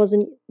that this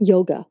wasn't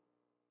yoga,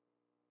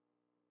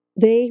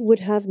 they would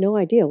have no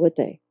idea, would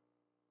they?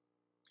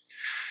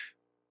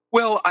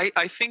 Well,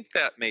 I think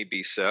that may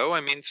be so. I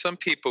mean, some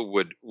people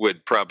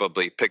would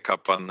probably pick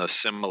up on the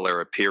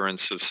similar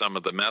appearance of some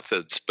of the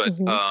methods, but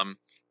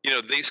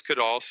these could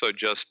also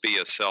just be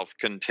a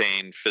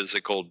self-contained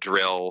physical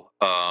drill.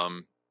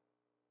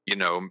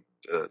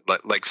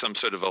 Like some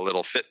sort of a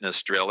little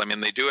fitness drill. I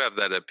mean, they do have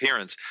that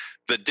appearance.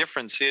 The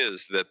difference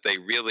is that they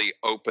really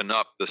open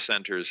up the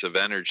centers of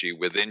energy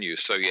within you.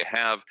 So you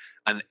have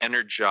an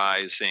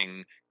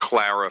energizing,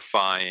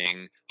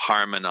 clarifying,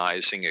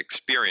 harmonizing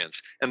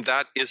experience. And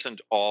that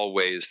isn't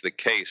always the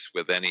case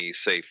with any,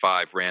 say,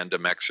 5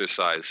 random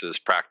exercises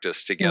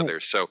practiced together.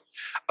 Right. So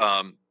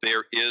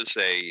there is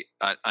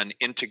an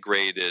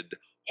integrated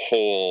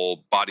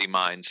whole body,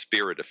 mind,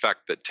 spirit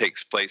effect that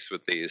takes place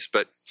with these.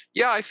 But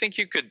yeah, I think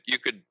you could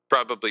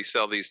probably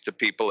sell these to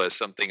people as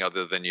something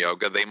other than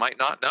yoga. They might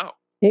not know.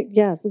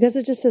 Yeah, because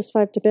it just says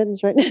 5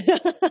 Tibetans right now.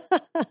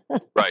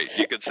 Right.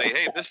 You could say,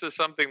 hey, this is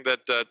something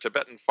that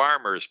Tibetan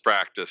farmers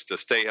practice to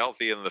stay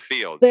healthy in the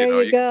fields.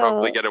 There you can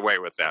probably get away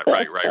with that.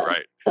 Right.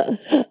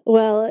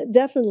 Well,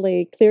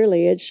 definitely,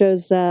 clearly, it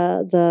shows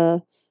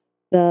the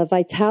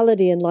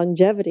vitality and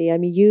longevity. I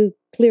mean, you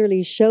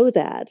clearly show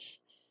that.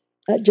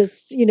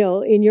 Just,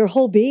 in your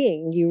whole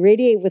being, you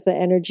radiate with the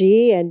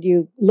energy and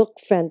you look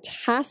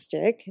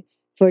fantastic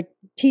for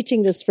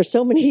teaching this for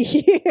so many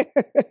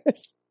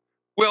years.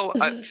 Well,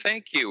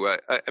 thank you.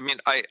 I mean,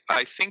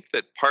 I think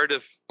that part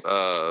of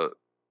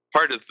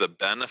the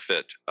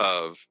benefit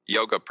of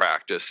yoga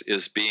practice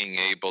is being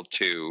able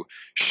to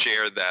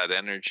share that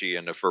energy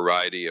in a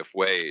variety of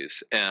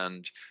ways.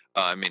 And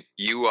I mean,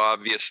 you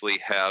obviously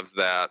have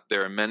that.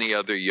 There are many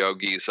other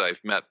yogis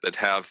I've met that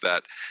have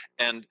that.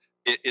 And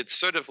it's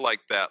sort of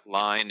like that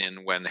line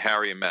in When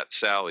Harry Met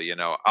Sally,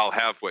 I'll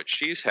have what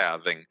she's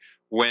having.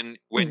 When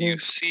you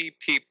see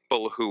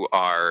people who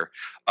are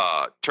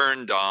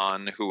turned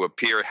on, who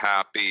appear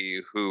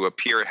happy, who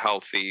appear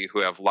healthy,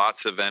 who have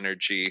lots of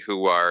energy,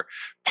 who are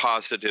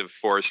positive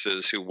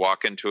forces, who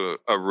walk into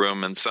a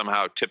room and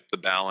somehow tip the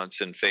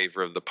balance in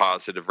favor of the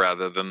positive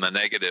rather than the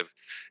negative,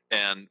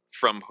 and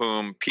from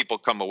whom people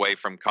come away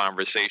from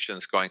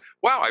conversations going,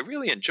 wow, I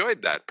really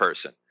enjoyed that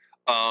person.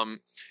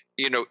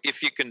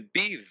 If you can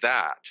be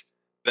that,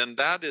 then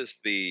that is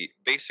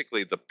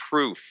basically the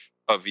proof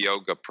of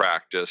yoga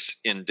practice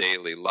in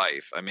daily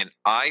life. I mean,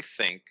 I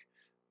think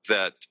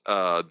that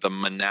the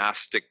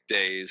monastic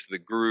days, the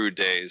guru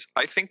days,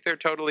 I think they're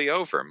totally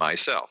over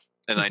myself.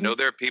 And I know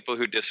there are people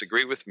who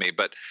disagree with me,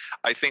 but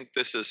I think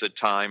this is a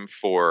time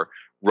for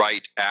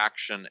right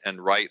action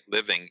and right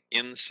living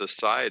in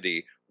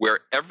society where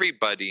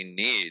everybody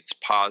needs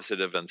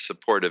positive and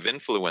supportive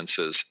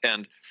influences.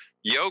 And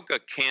yoga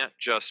can't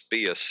just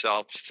be a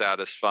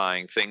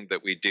self-satisfying thing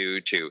that we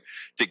do to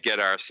get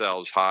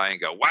ourselves high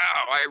and go,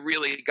 wow, I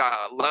really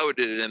got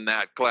loaded in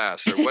that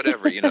class or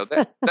whatever. You know,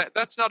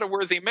 that's not a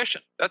worthy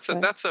mission. That's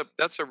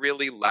a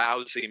really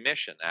lousy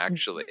mission,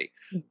 actually.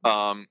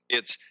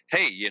 It's,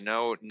 hey, you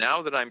know,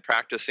 now that I'm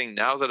practicing,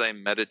 now that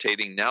I'm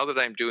meditating, now that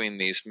I'm doing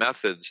these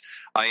methods,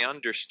 I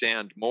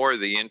understand more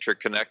the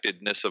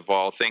interconnectedness of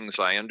all things.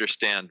 I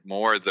understand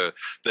more the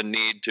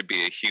need to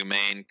be a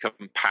humane,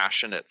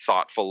 compassionate,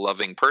 thoughtful,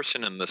 loving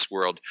person in this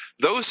world.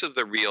 Those are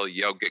the real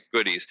yogic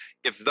goodies.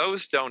 If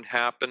those don't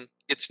happen,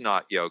 it's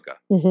not yoga.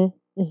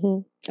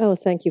 Oh,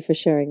 thank you for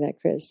sharing that,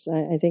 Chris.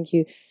 I think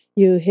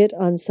you hit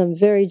on some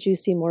very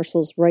juicy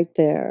morsels right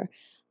there.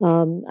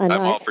 And I'm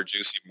all for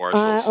juicy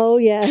morsels. Oh,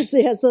 yes,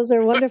 those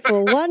are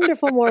wonderful,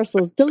 wonderful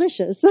morsels,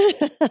 delicious.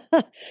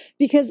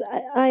 Because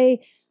I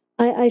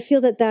feel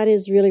that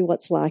is really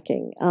what's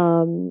lacking.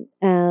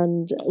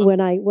 And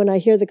when I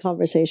hear the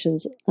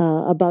conversations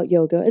about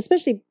yoga,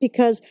 especially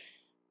because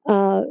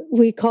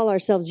we call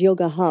ourselves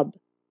Yoga Hub,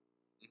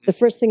 the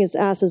first thing is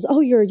asked is, "Oh,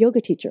 you're a yoga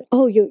teacher.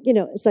 Oh, you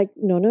know." It's like,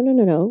 no.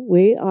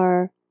 We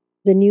are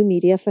the new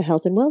media for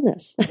health and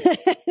wellness.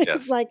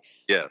 It's like,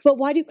 yes. But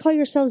why do you call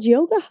yourselves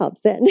Yoga Hub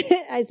then?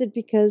 I said,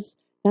 because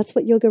that's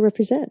what yoga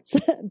represents,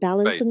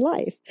 balance in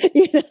life.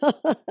 You know?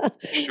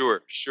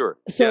 Sure.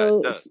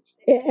 So,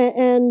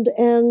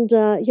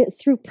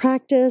 through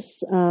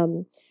practice,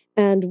 and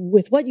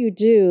with what you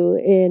do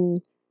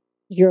in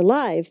your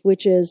life,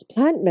 which is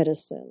plant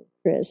medicine,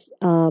 Chris,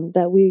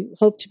 that we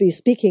hope to be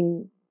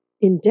speaking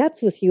in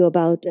depth with you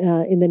about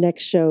in the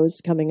next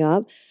shows coming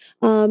up.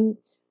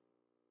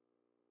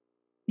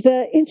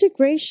 The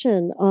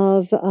integration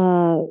of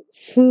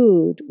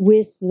food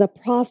with the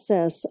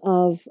process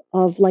of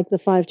like the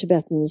 5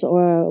 Tibetans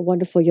or a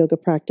wonderful yoga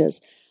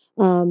practice,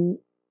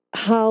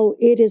 how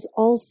it is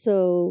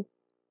also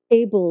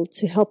able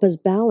to help us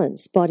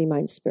balance body,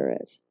 mind,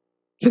 spirit.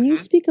 Can you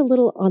speak a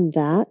little on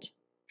that?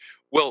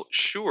 Well,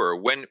 sure.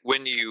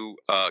 When you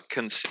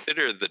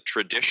consider the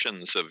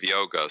traditions of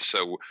yoga,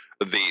 so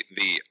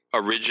the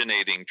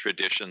originating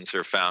traditions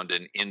are found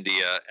in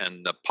India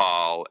and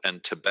Nepal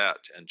and Tibet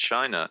and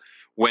China.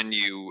 When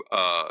you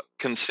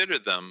consider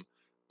them,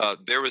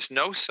 there was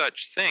no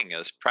such thing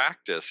as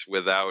practice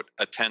without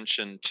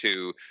attention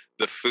to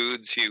the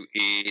foods you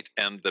eat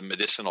and the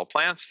medicinal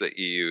plants that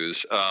you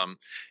use.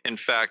 In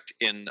fact,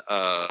 in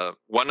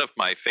one of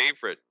my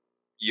favorite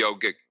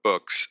yogic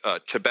books,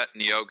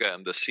 Tibetan Yoga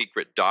and the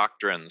Secret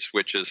Doctrines,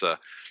 which is a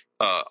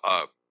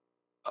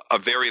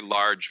very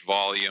large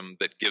volume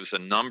that gives a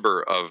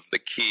number of the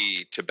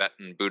key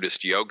Tibetan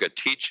Buddhist yoga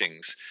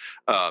teachings.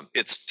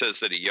 It says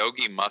that a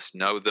yogi must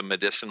know the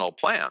medicinal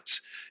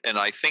plants. And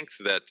I think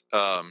that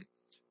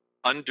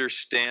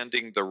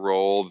understanding the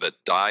role that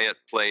diet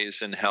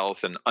plays in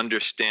health and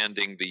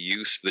understanding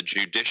the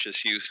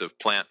judicious use of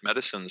plant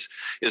medicines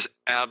is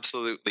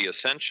absolutely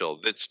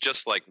essential. It's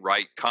just like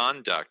right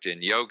conduct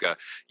in yoga.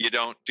 You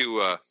don't do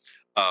a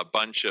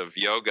bunch of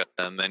yoga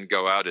and then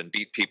go out and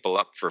beat people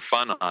up for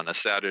fun on a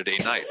Saturday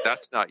night.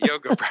 That's not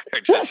yoga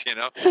practice, you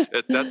know.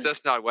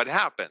 That's not what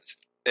happens.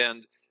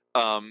 And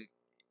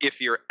if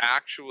you're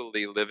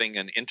actually living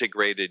an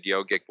integrated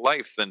yogic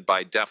life, then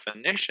by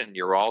definition,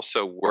 you're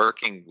also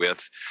working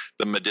with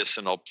the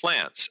medicinal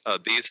plants.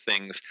 These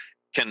things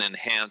can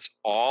enhance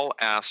all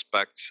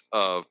aspects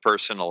of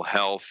personal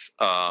health,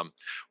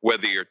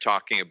 whether you're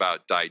talking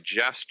about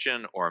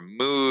digestion or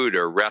mood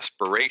or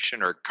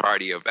respiration or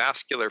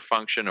cardiovascular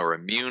function or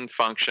immune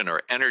function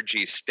or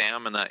energy,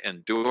 stamina,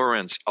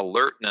 endurance,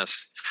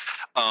 alertness.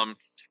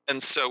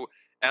 And so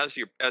as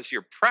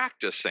you're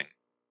practicing,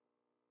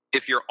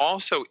 if you're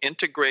also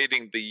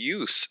integrating the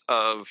use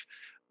of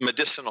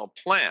medicinal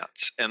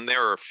plants, and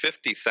there are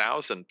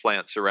 50,000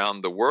 plants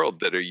around the world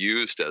that are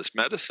used as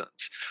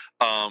medicines,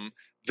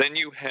 then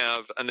you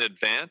have an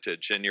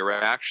advantage, and you're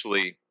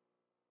actually,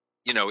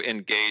 you know,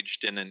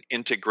 engaged in an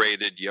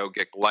integrated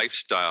yogic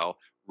lifestyle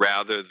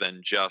rather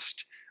than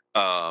just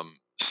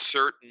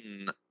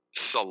certain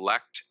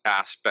select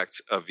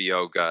aspects of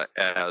yoga,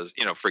 as,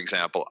 you know, for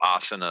example,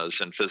 asanas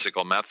and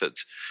physical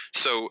methods.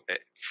 So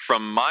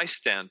from my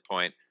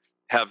standpoint,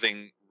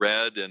 having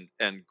read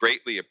and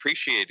greatly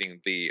appreciating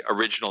the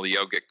original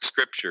yogic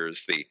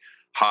scriptures, the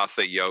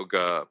Hatha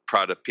Yoga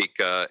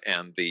Pradipika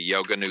and the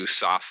Yoganu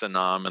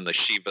Sasanam and the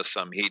Shiva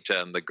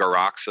Samhita and the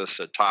Garaksa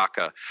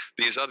Sataka,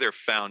 these other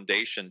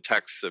foundation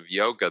texts of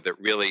yoga that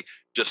really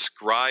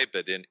describe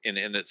it in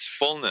its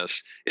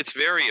fullness, it's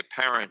very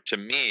apparent to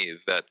me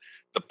that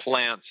the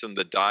plants and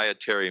the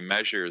dietary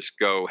measures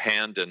go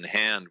hand in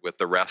hand with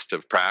the rest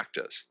of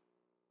practice.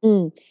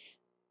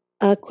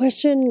 A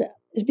question,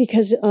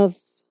 because of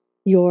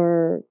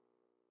your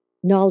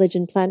knowledge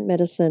in plant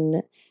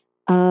medicine,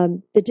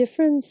 the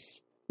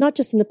difference, not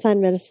just in the plant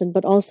medicine,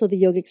 but also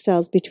the yogic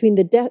styles between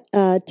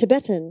the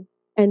Tibetan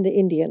and the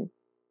Indian?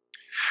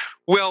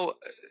 Well,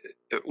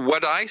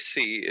 what I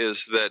see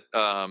is that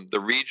the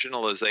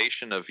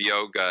regionalization of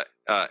yoga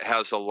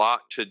has a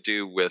lot to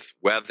do with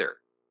weather.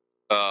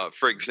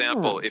 For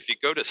example, if you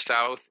go to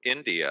South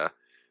India,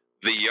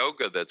 the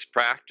yoga that's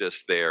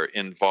practiced there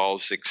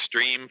involves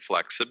extreme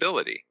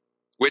flexibility,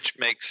 which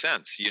makes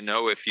sense. You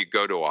know, if you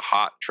go to a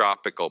hot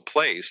tropical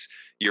place,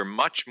 you're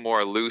much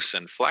more loose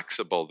and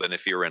flexible than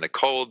if you're in a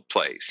cold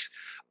place.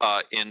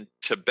 In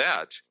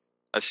Tibet,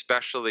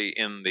 especially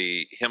in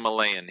the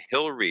Himalayan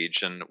hill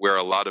region, where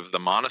a lot of the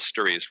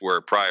monasteries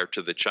were prior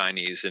to the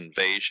Chinese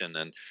invasion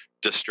and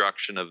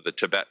destruction of the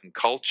Tibetan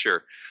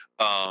culture,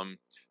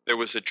 there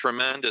was a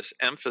tremendous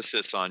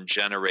emphasis on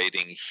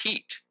generating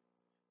heat.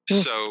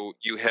 So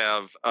you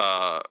have,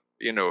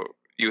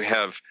 you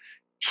have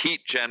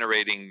heat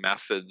generating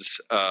methods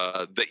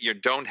that you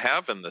don't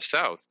have in the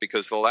South,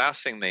 because the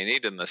last thing they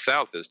need in the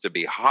South is to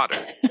be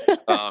hotter.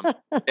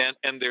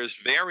 And there's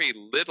very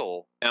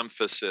little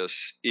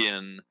emphasis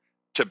in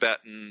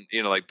Tibetan,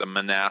 like the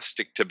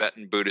monastic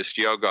Tibetan Buddhist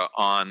yoga,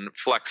 on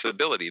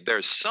flexibility.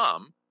 There's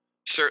some,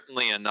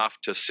 certainly enough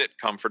to sit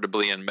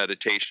comfortably in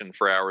meditation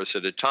for hours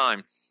at a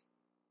time.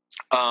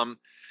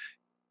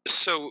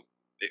 So,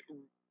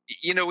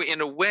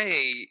 in a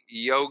way,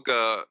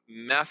 yoga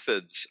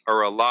methods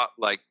are a lot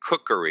like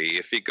cookery.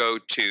 If you go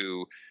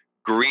to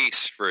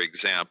Greece, for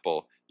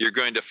example, you're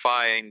going to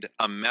find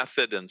a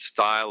method and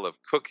style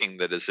of cooking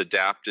that is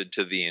adapted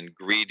to the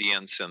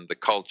ingredients and the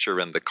culture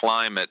and the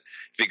climate.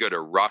 If you go to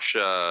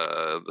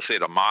Russia, let's say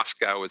to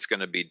Moscow, it's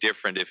going to be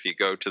different. If you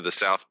go to the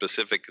South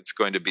Pacific, it's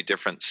going to be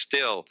different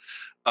still.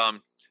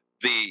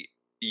 The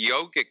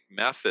yogic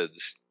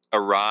methods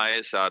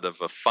arise out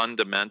of a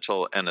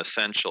fundamental and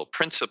essential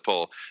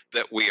principle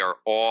that we are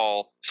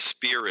all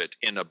spirit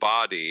in a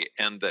body,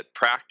 and that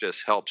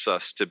practice helps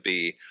us to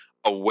be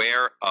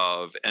aware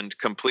of and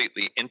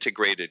completely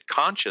integrated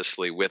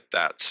consciously with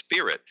that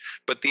spirit.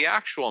 But the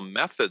actual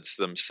methods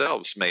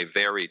themselves may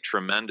vary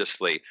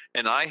tremendously.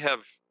 And I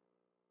have,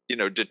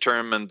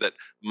 determined that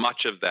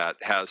much of that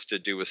has to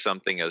do with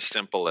something as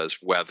simple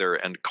as weather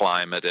and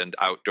climate and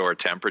outdoor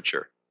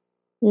temperature.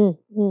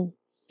 Mm-hmm.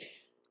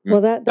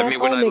 Well, that I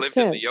mean, when I lived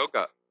sense. in the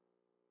yoga,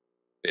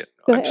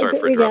 I'm sorry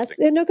for interrupting.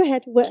 Yes. No, go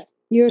ahead. What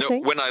you were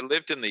saying? When I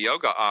lived in the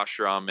yoga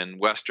ashram in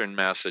Western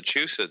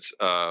Massachusetts,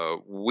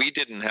 we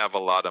didn't have a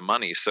lot of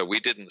money, so we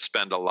didn't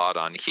spend a lot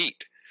on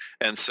heat.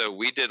 And so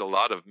we did a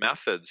lot of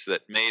methods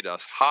that made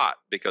us hot,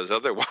 because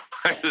otherwise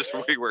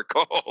we were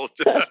cold.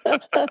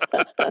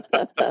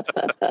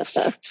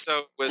 So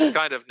it was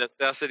kind of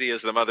necessity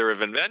is the mother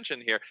of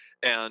invention here.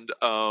 And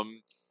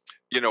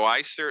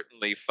I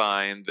certainly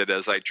find that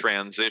as I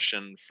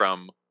transition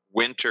from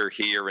winter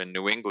here in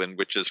New England,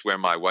 which is where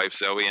my wife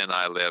Zoe and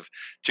I live,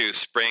 to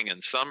spring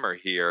and summer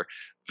here,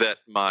 that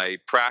my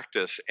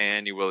practice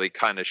annually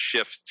kind of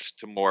shifts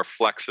to more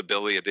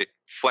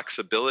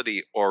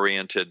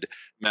flexibility-oriented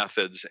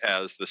methods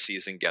as the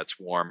season gets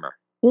warmer.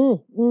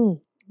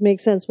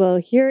 Makes sense. Well,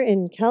 here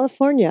in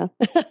California,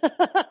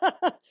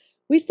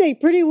 we stay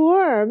pretty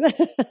warm.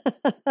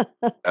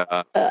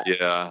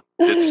 Yeah,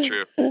 it's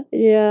true.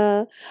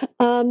 Yeah.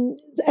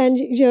 And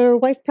your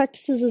wife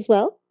practices as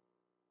well?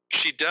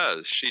 She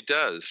does. She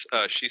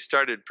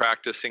started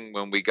practicing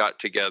when we got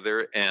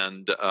together,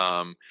 and,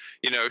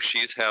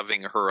 she's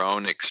having her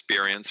own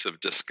experience of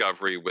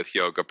discovery with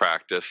yoga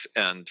practice.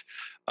 And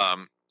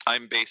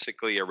I'm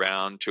basically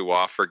around to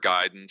offer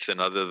guidance.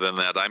 And other than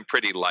that, I'm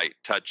pretty light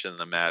touch in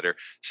the matter.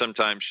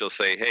 Sometimes she'll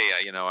say, hey,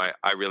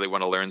 I really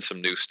want to learn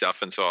some new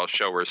stuff. And so I'll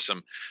show her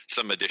some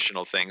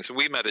additional things.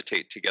 We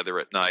meditate together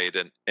at night.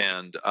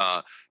 And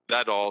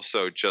that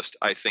also just,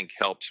 I think,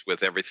 helps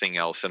with everything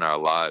else in our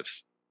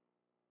lives.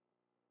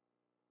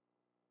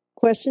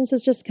 Questions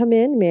has just come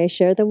in. May I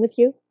share them with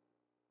you?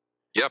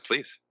 Yeah,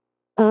 please.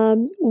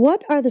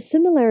 What are the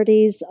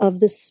similarities of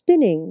the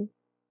spinning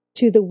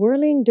to the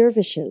whirling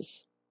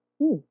dervishes?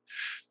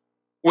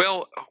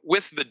 Well,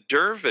 with the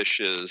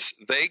dervishes,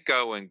 they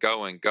go and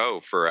go and go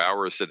for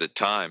hours at a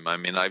time. I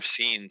mean, I've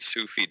seen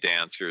Sufi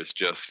dancers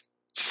just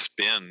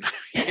spin,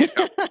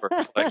 for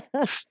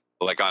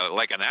like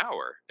an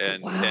hour,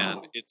 and wow.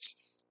 And it's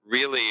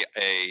really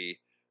a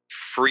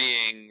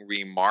freeing,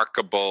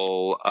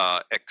 remarkable,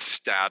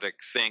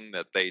 ecstatic thing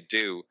that they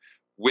do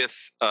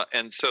with,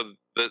 and so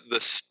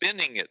the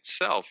spinning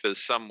itself is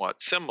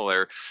somewhat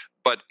similar,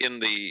 but in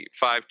the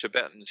 5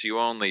 Tibetans, you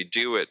only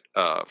do it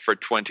for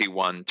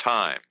 21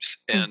 times.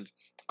 And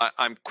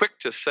I'm quick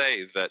to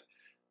say that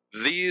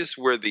these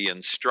were the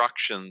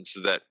instructions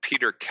that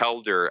Peter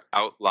Kelder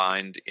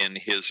outlined in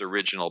his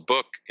original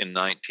book in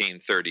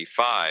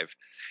 1935.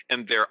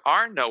 And there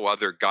are no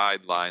other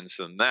guidelines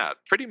than that.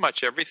 Pretty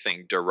much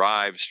everything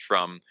derives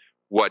from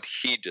what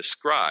he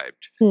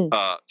described.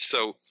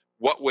 So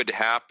what would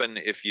happen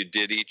if you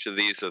did each of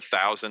these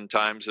 1,000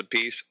 times a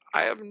piece?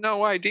 I have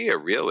no idea,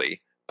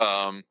 really.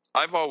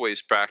 I've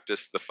always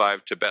practiced the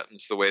 5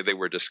 Tibetans the way they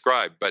were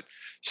described, but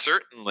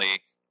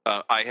certainly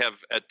I have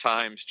at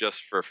times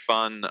just for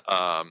fun.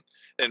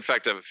 In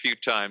fact, a few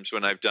times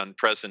when I've done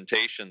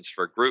presentations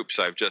for groups,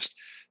 I've just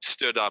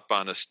stood up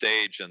on a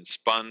stage and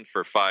spun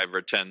for 5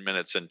 or 10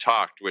 minutes and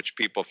talked, which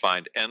people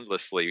find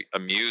endlessly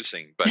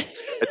amusing. But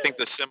I think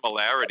the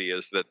similarity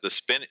is that the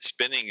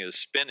spinning is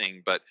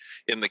spinning, but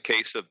in the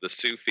case of the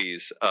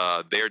Sufis,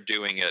 they're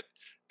doing it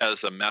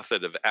as a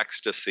method of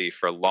ecstasy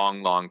for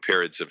long, long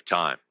periods of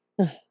time.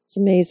 It's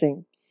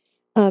amazing.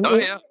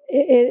 Yeah.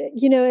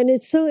 And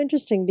it's so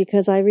interesting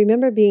because I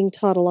remember being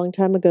taught a long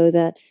time ago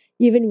that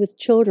even with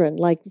children,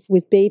 like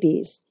with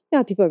babies,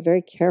 people are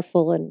very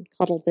careful and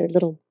cuddle their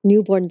little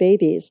newborn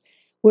babies,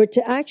 were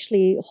to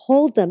actually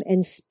hold them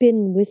and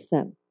spin with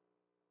them.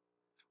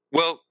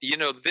 Well,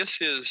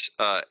 this is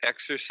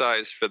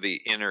exercise for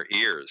the inner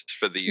ears,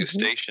 for the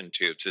eustachian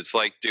tubes. It's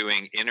like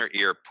doing inner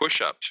ear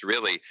push-ups,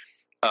 really.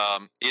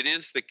 It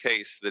is the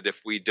case that if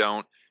we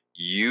don't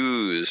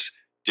use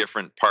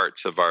different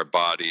parts of our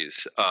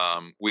bodies,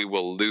 we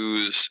will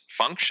lose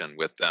function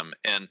with them.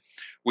 And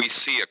we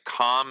see a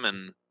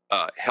common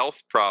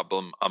health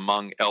problem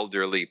among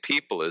elderly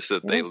people is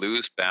that they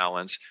lose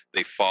balance,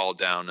 they fall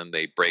down, and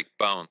they break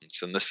bones.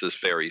 And this is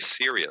very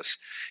serious.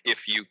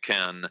 If you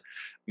can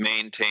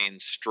maintain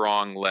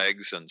strong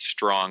legs and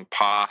strong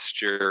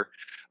posture,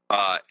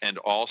 and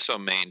also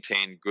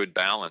maintain good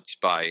balance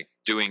by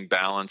doing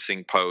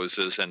balancing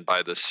poses and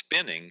by the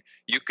spinning,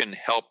 you can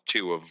help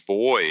to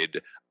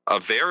avoid a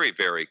very,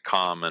 very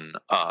common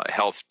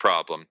health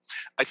problem.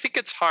 I think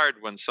it's hard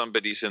when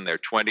somebody's in their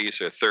 20s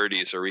or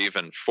 30s or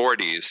even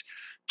 40s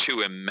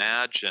to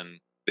imagine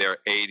their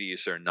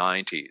 80s or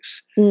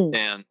 90s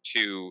and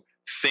to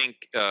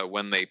think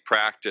when they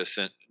practice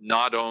and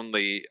not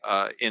only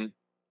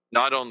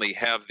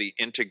have the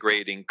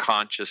integrating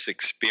conscious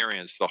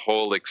experience, the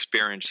whole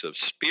experience of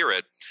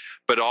spirit,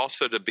 but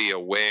also to be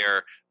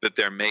aware that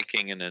they're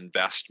making an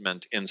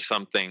investment in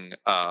something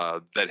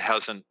that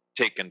hasn't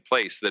taken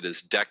place, that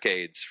is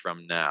decades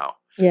from now.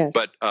 Yes.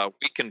 But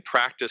we can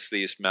practice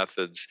these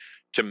methods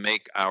to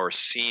make our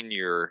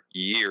senior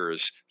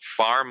years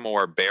far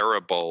more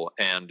bearable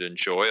and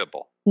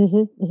enjoyable.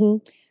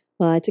 Well,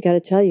 I got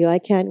to tell you, I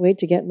can't wait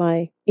to get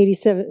my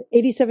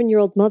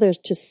 87-year-old mother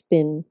to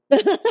spin.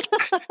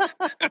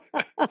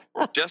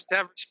 Just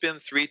have her spin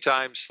 3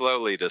 times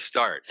slowly to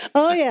start.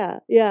 Oh yeah,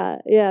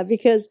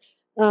 because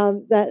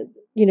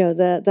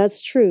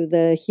that's true.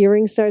 The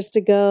hearing starts to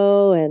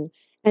go,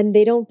 and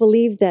they don't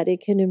believe that it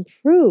can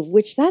improve.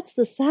 Which that's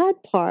the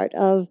sad part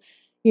of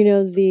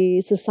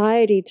the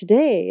society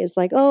today is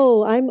like,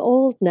 oh, I'm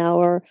old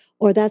now,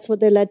 or that's what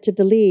they're led to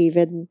believe.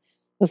 And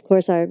of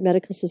course, our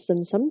medical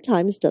system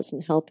sometimes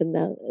doesn't help in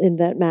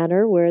that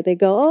manner, where they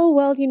go, oh,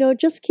 well,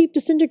 just keep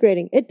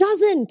disintegrating. It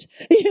doesn't.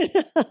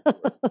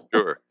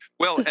 Sure.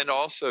 Well, and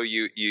also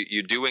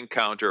you do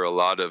encounter a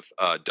lot of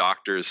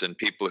doctors and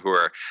people who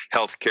are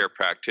healthcare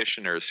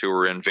practitioners who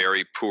are in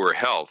very poor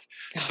health.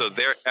 So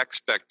their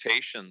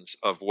expectations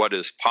of what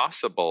is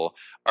possible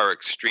are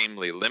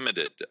extremely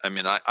limited. I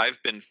mean,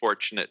 I've been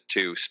fortunate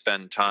to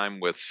spend time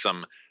with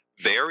some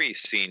very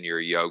senior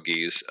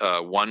yogis.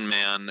 One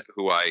man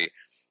who I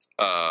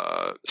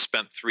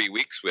spent 3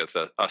 weeks with,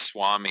 a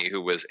Swami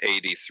who was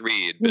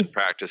 83, had been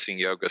practicing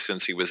yoga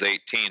since he was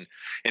 18,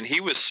 and he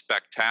was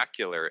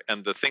spectacular.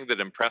 And the thing that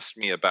impressed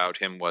me about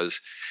him was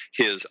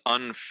his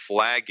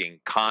unflagging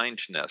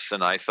kindness.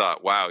 And I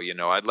thought, wow,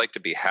 I'd like to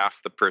be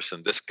half the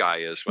person this guy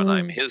is when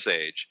I'm his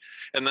age.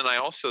 And then I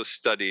also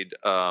studied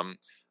a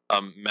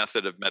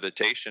method of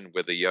meditation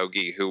with a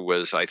yogi who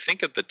was, I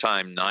think at the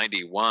time,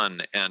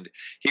 91, and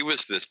he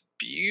was this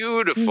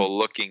beautiful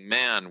looking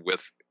man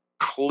with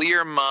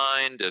clear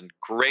mind and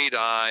great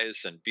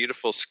eyes and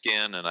beautiful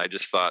skin. And I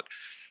just thought,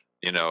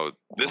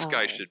 this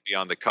guy should be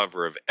on the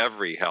cover of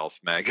every health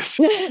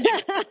magazine.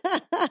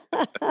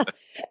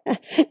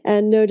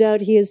 And no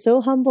doubt he is so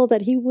humble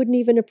that he wouldn't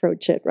even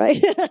approach it,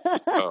 right?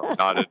 Oh,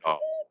 not at all.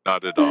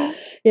 Not at all.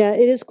 Yeah,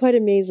 it is quite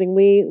amazing.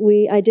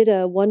 I did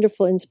a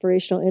wonderful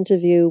inspirational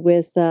interview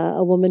with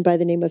a woman by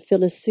the name of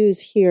Phyllis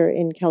Suze here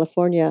in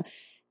California.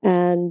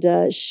 And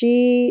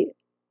she,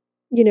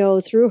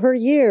 through her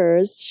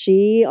years,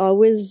 she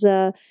always,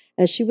 as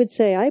she would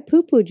say, I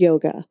poo-pooed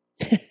yoga.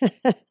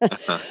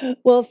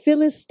 Well,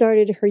 Phyllis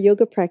started her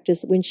yoga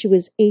practice when she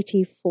was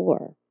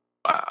 84.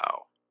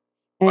 Wow.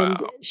 And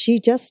she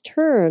just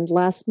turned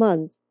last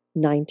month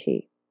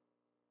 90.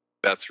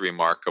 That's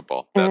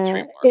remarkable. That's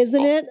remarkable.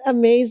 Isn't it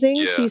amazing?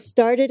 Yeah. She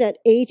started at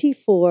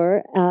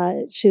 84.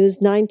 She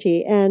was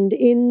 90. And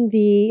in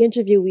the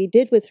interview we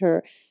did with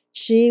her,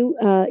 she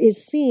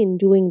is seen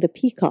doing the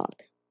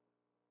peacock.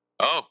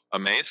 Oh,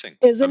 amazing.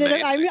 Isn't amazing.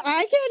 it? I mean,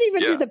 I can't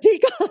even do the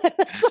peacock.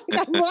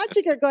 I'm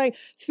watching her going,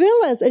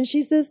 Phyllis. And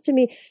she says to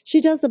me,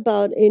 she does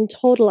about, in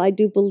total, I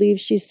do believe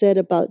she said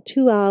about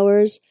 2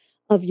 hours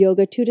of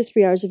yoga, 2 to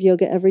 3 hours of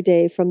yoga every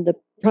day, from the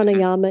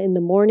pranayama in the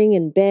morning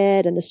in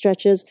bed and the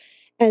stretches.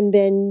 And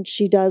then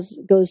she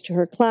goes to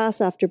her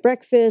class after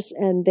breakfast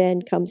and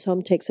then comes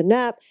home, takes a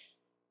nap.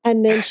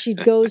 And then she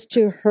goes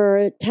to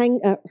her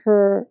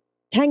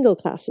tango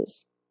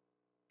classes.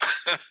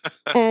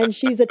 And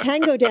she's a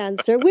tango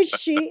dancer,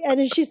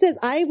 and she says,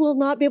 I will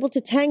not be able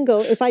to tango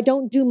if I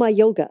don't do my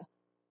yoga.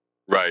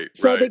 Right.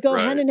 So they go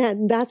hand in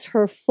hand, and that's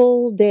her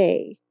full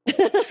day.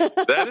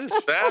 That is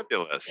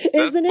fabulous.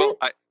 Isn't it? Well,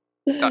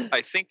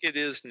 I think it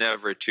is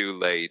never too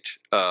late.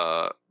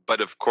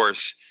 But of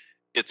course,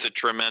 it's a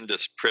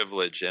tremendous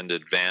privilege and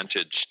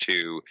advantage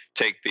to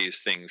take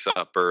these things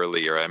up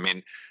earlier. I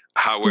mean,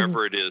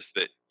 however it is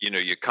that,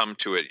 you come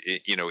to it,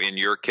 in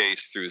your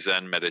case through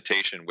Zen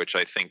meditation, which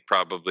I think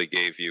probably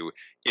gave you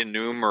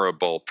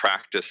innumerable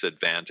practice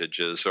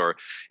advantages, or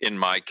in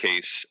my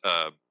case,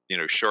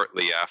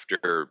 shortly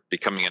after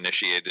becoming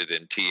initiated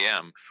in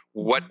TM,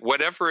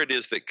 whatever it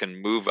is that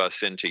can move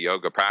us into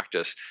yoga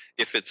practice,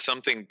 if it's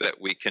something that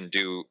we can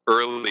do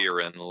earlier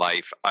in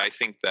life, I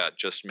think that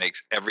just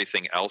makes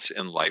everything else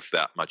in life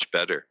that much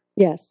better.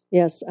 Yes,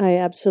 I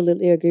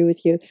absolutely agree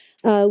with you.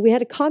 We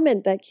had a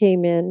comment that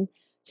came in.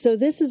 So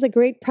this is a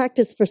great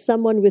practice for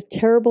someone with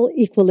terrible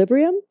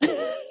equilibrium?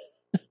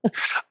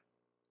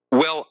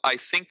 Well, I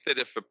think that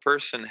if a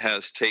person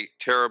has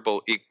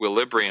terrible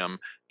equilibrium,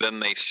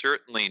 then they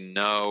certainly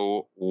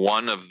know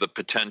one of the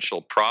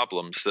potential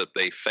problems that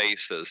they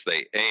face as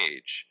they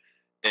age.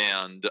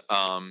 And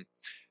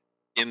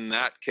in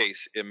that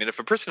case, I mean, if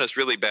a person has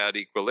really bad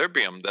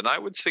equilibrium, then I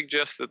would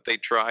suggest that they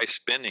try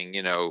spinning,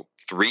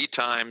 3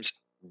 times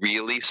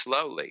really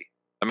slowly.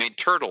 I mean,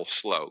 turtle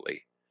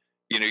slowly.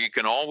 You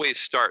can always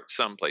start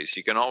someplace.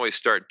 You can always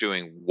start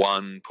doing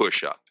 1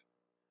 push-up.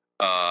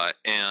 I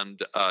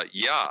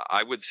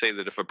would say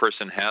that if a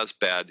person has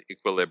bad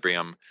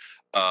equilibrium,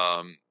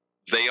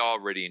 they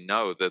already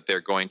know that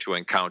they're going to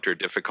encounter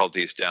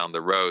difficulties down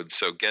the road.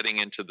 So getting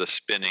into the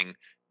spinning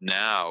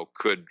now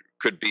could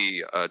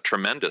be a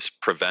tremendous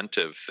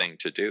preventive thing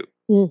to do.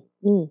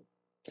 Mm-hmm.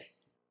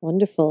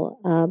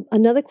 Wonderful.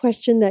 Another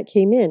question that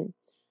came in.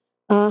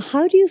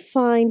 How do you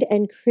find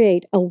and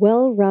create a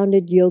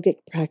well-rounded yogic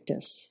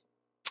practice?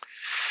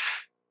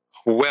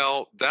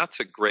 Well, that's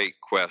a great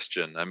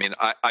question. I mean,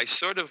 I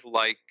sort of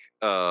like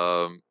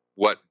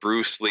what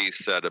Bruce Lee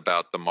said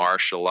about the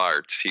martial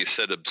arts. He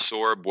said,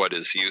 absorb what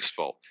is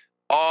useful.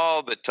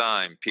 All the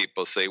time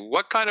people say,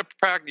 what kind of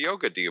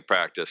yoga do you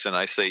practice? And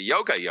I say,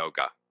 yoga.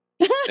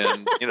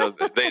 And,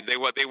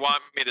 they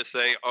want me to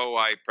say, oh,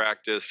 I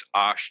practice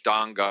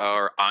Ashtanga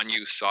or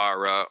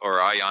Anusara or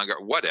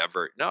Iyengar,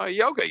 whatever. No,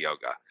 yoga.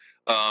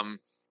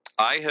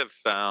 I have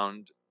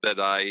found that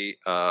I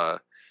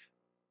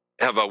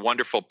have a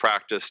wonderful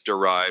practice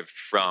derived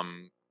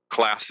from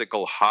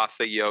classical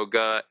Hatha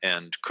yoga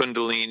and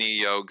Kundalini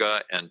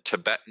yoga and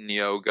Tibetan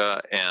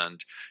yoga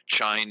and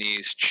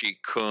Chinese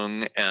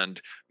Qigong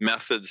and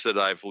methods that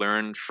I've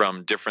learned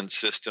from different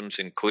systems,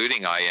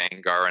 including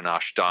Iyengar and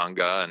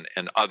Ashtanga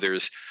and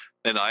others.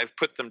 And I've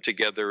put them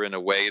together in a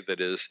way that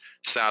is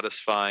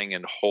satisfying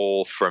and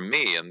whole for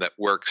me and that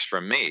works for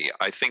me.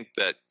 I think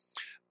that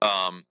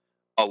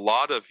a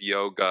lot of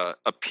yoga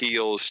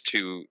appeals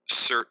to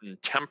certain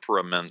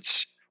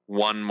temperaments,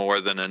 one more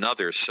than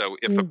another. So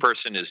if a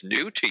person is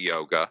new to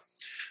yoga,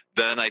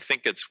 then I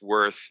think it's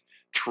worth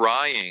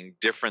trying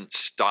different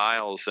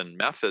styles and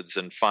methods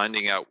and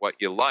finding out what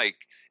you like,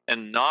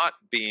 and not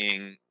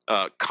being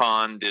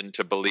conned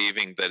into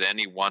believing that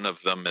any one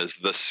of them is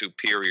the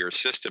superior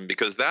system,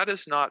 because that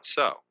is not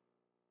so.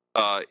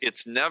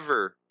 It's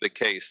never the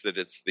case that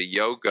it's the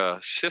yoga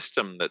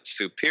system that's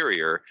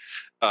superior.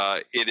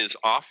 It is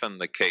often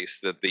the case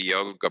that the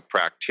yoga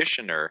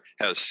practitioner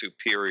has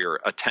superior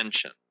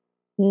attention.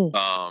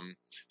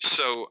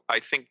 So I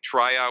think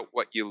try out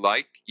what you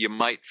like. You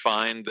might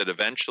find that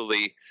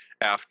eventually,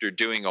 after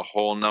doing a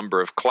whole number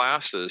of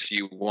classes,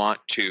 you want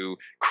to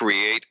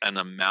create an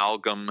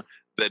amalgam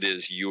that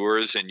is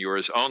yours and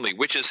yours only,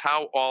 which is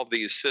how all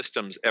these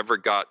systems ever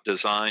got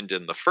designed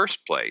in the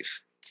first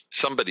place.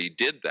 Somebody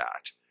did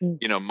that.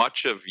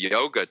 Much of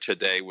yoga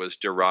today was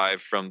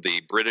derived from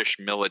the British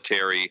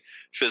military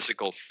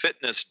physical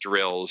fitness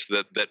drills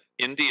that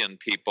Indian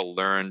people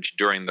learned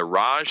during the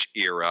Raj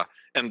era,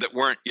 and that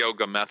weren't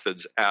yoga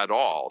methods at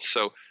all.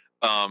 So,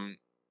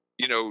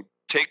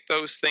 take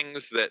those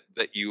things that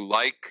you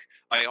like.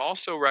 I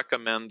also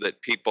recommend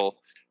that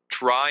people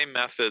try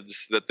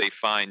methods that they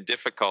find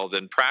difficult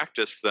and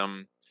practice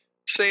them,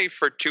 say,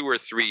 for 2 or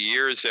 3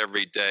 years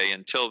every day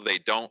until they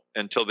don't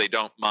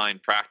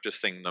mind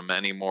practicing them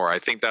anymore. I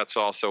think that's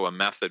also a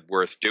method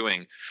worth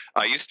doing.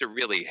 I used to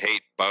really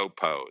hate bow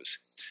pose,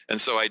 and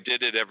so I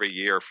did it every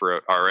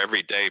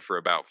day for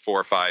about 4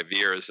 or 5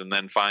 years, and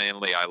then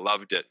finally I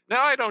loved it.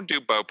 Now I don't do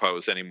bow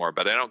pose anymore,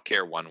 but I don't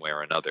care one way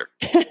or another.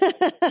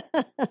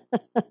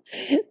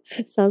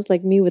 Sounds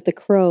like me with the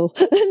crow.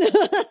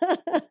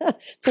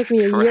 Took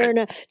me a year and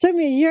a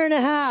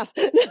half.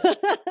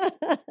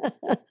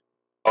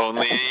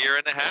 Only a year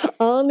and a half.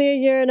 Only a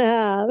year and a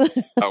half.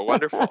 Oh,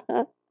 wonderful.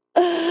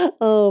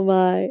 Oh,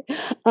 my.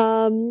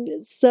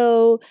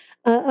 So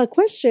a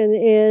question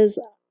is,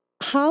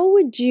 how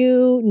would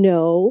you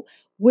know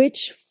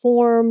which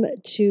form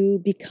to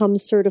become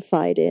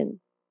certified in?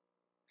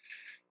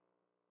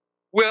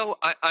 Well,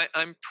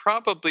 I'm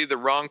probably the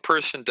wrong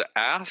person to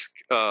ask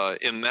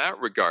in that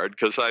regard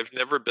because I've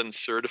never been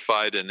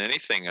certified in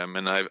anything. I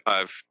mean,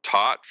 I've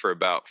taught for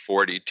about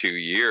 42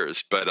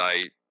 years, but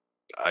I've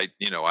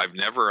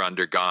never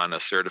undergone a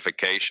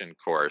certification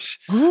course.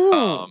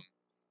 Oh,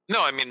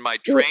 No, I mean my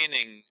well,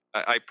 training.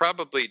 I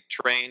probably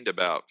trained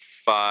about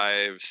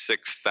 5,000 to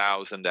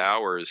 6,000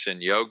 hours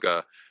in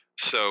yoga.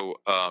 So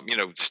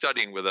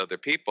studying with other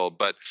people,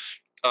 but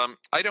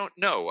I don't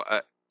know.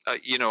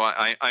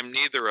 I'm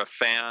neither a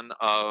fan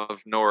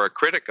of nor a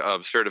critic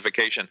of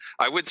certification.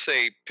 I would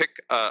say pick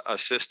a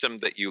system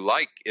that you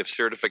like if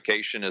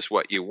certification is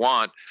what you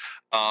want.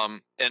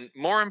 And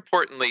more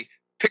importantly,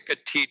 pick a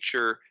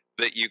teacher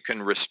that you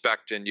can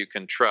respect and you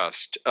can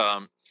trust.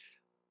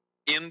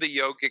 In the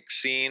yogic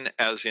scene,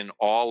 as in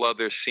all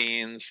other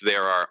scenes,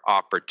 there are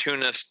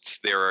opportunists,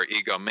 there are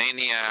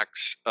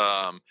egomaniacs,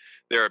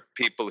 there are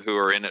people who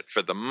are in it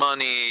for the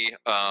money.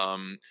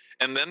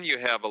 And then you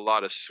have a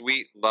lot of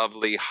sweet,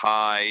 lovely,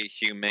 high,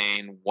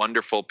 humane,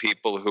 wonderful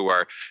people who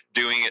are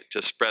doing it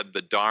to spread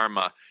the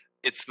Dharma.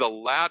 It's the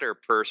latter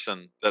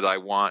person that I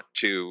want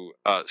to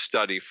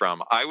study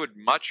from. I would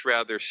much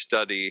rather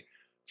study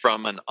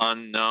from an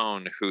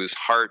unknown whose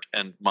heart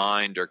and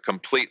mind are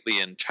completely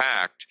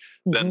intact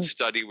than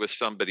study with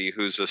somebody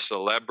who's a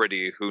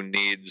celebrity who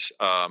needs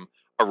a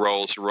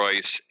Rolls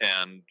Royce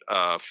and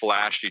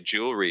flashy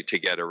jewelry to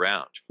get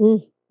around.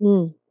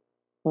 Mm-hmm.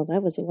 Well,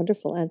 that was a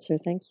wonderful answer.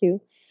 Thank you.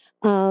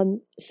 So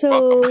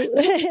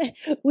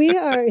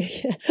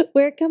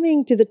we're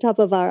coming to the top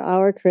of our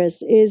hour,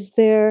 Chris. Is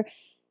there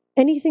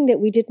anything that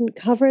we didn't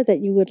cover that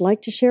you would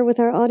like to share with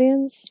our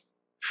audience?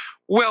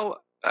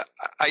 Well,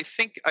 I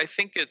think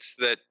it's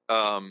that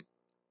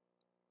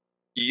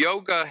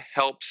yoga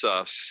helps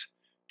us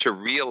to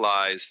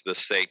realize the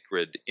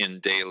sacred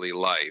in daily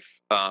life.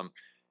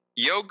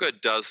 Yoga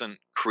doesn't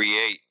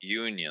create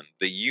union.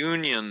 The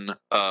union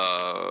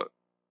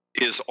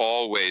is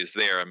always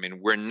there. I mean,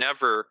 we're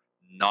never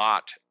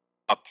not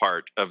a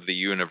part of the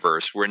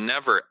universe. We're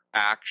never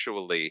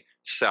actually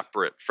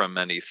separate from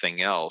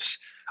anything else.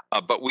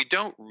 But we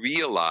don't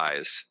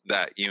realize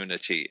that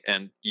unity.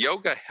 And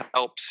yoga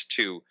helps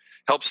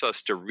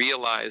us to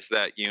realize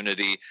that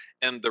unity.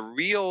 And the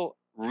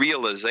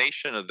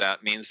realization of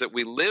that means that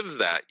we live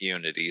that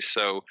unity.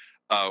 So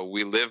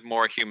we live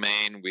more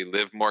humane, we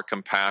live more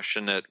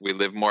compassionate, we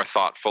live more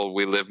thoughtful,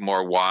 we live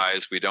more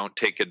wise, we don't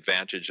take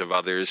advantage of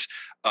others.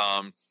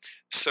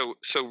 So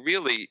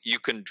really, you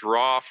can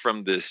draw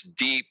from this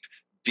deep,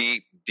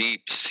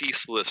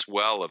 ceaseless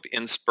well of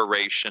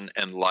inspiration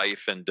and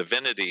life and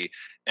divinity.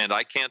 And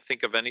I can't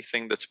think of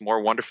anything that's more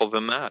wonderful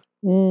than that.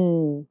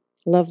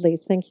 Lovely.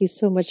 Thank you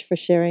so much for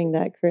sharing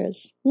that,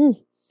 Chris.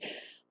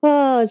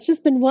 Oh, it's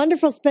just been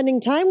wonderful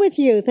spending time with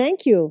you.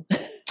 Thank you.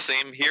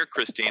 Same here,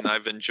 Christine.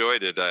 I've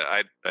enjoyed it.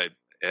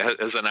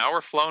 Has an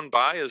hour flown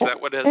by? Is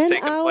that what has taken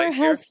place here? An hour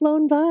has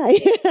flown by.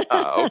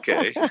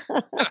 Okay.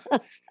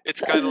 It's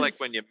kind of like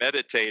when you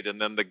meditate and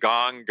then the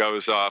gong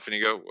goes off and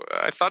you go,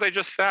 I thought I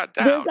just sat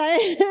down.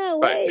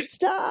 Wait,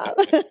 stop.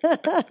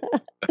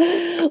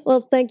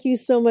 Well, thank you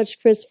so much,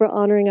 Chris, for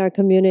honoring our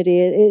community.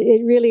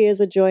 It really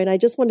is a joy. And I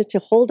just wanted to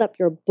hold up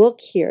your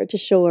book here to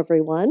show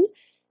everyone.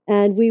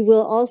 And we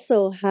will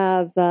also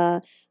have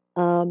the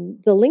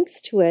links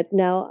to it.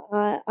 Now,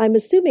 I'm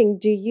assuming,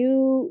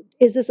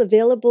 is this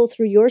available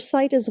through your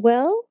site as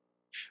well?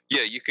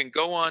 Yeah, you can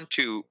go on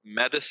to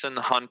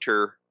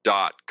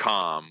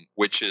medicinehunter.com,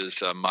 which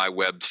is my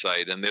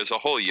website, and there's a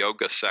whole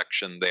yoga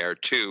section there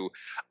too.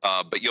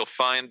 But you'll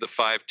find the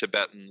 5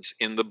 Tibetans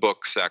in the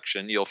book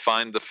section. You'll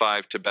find the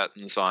 5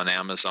 Tibetans on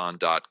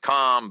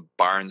Amazon.com,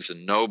 Barnes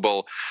and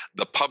Noble.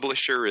 The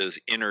publisher is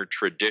Inner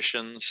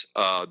Traditions.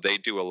 They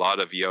do a lot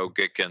of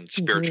yogic and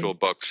spiritual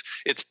books.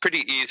 It's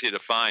pretty easy to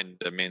find.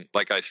 I mean,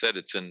 like I said,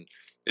 it's in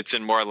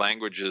more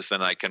languages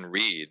than I can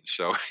read.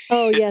 So,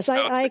 oh yes,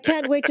 I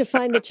can't wait to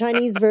find the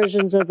Chinese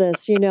versions of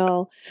this.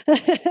 Right.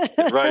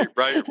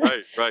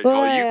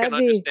 Well, you can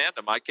understand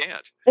them. I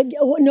can't.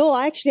 No,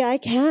 actually, I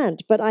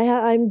can't. But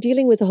I'm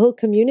dealing with the whole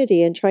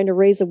community and trying to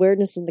raise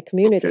awareness in the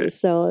community. Okay.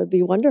 So it'd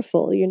be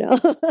wonderful. Sure, I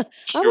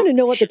want to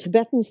know what the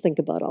Tibetans think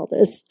about all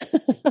this.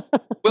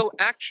 Well,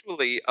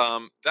 actually,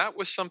 that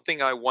was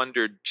something I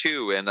wondered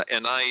too, and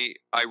I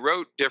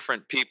wrote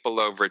different people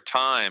over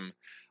time.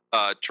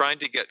 Trying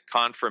to get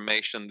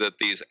confirmation that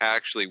these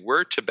actually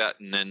were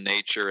Tibetan in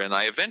nature. And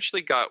I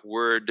eventually got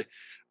word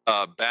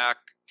back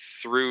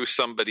through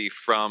somebody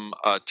from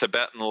a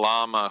Tibetan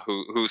Lama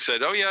who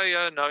said, oh,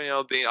 yeah, no,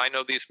 I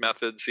know these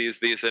methods.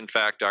 These in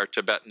fact are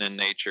Tibetan in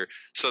nature.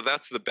 So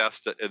that's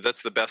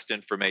the best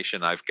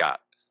information I've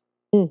got.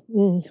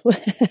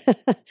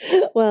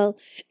 Well,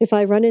 if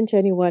I run into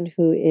anyone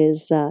who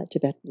is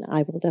Tibetan,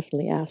 I will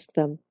definitely ask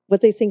them what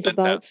they think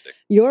about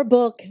your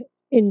book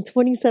in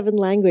 27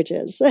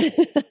 languages.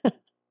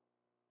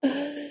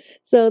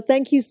 So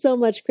thank you so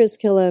much, Chris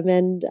Killam.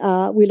 And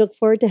we look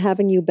forward to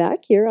having you back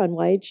here on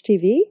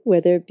YHTV,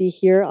 whether it be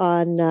here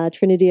on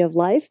Trinity of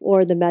Life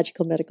or the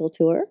Magical Medical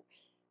Tour.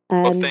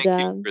 And, well, thank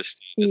you,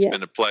 Christine. It's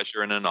been a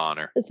pleasure and an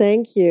honor.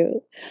 Thank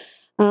you.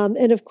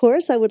 And of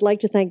course, I would like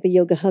to thank the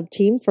Yoga Hub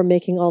team for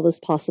making all this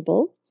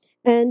possible,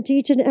 and to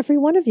each and every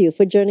one of you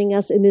for joining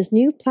us in this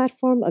new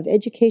platform of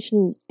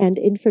education and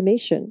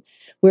information.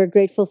 We're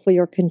grateful for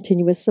your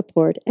continuous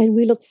support, and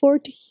we look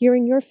forward to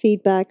hearing your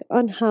feedback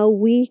on how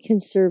we can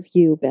serve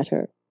you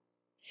better.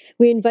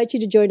 We invite you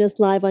to join us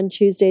live on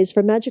Tuesdays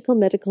for Magical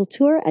Medical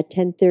Tour at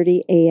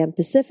 10:30 a.m.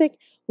 Pacific,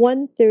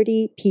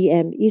 1:30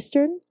 p.m.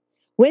 Eastern.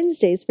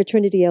 Wednesdays for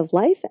Trinity of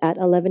Life at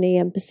 11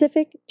 a.m.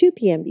 Pacific, 2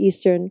 p.m.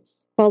 Eastern,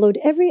 followed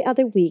every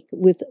other week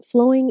with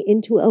Flowing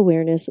into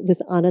Awareness with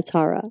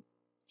Anatara.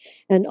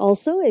 And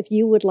also, if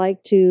you would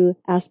like to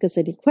ask us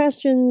any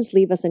questions,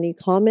 leave us any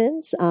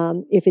comments,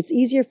 if it's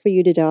easier for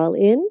you to dial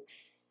in,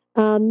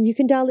 you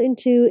can dial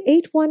into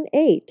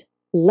 818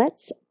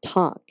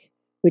 Talk,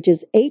 which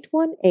is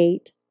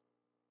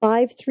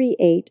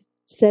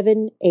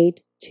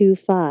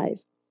 818-538-7825.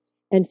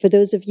 And for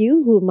those of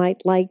you who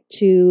might like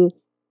to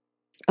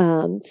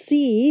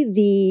see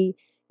the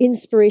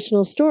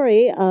inspirational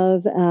story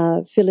of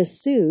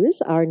Phyllis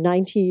Suze, our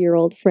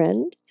 90-year-old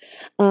friend,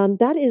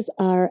 that is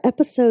our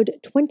episode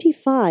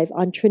 25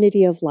 on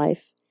Trinity of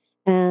Life,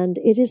 and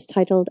it is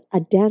titled A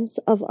Dance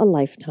of a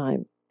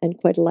Lifetime, and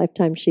quite a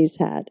lifetime she's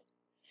had.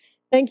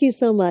 Thank you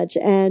so much,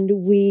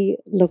 and we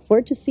look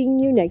forward to seeing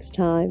you next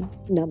time.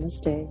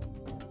 Namaste.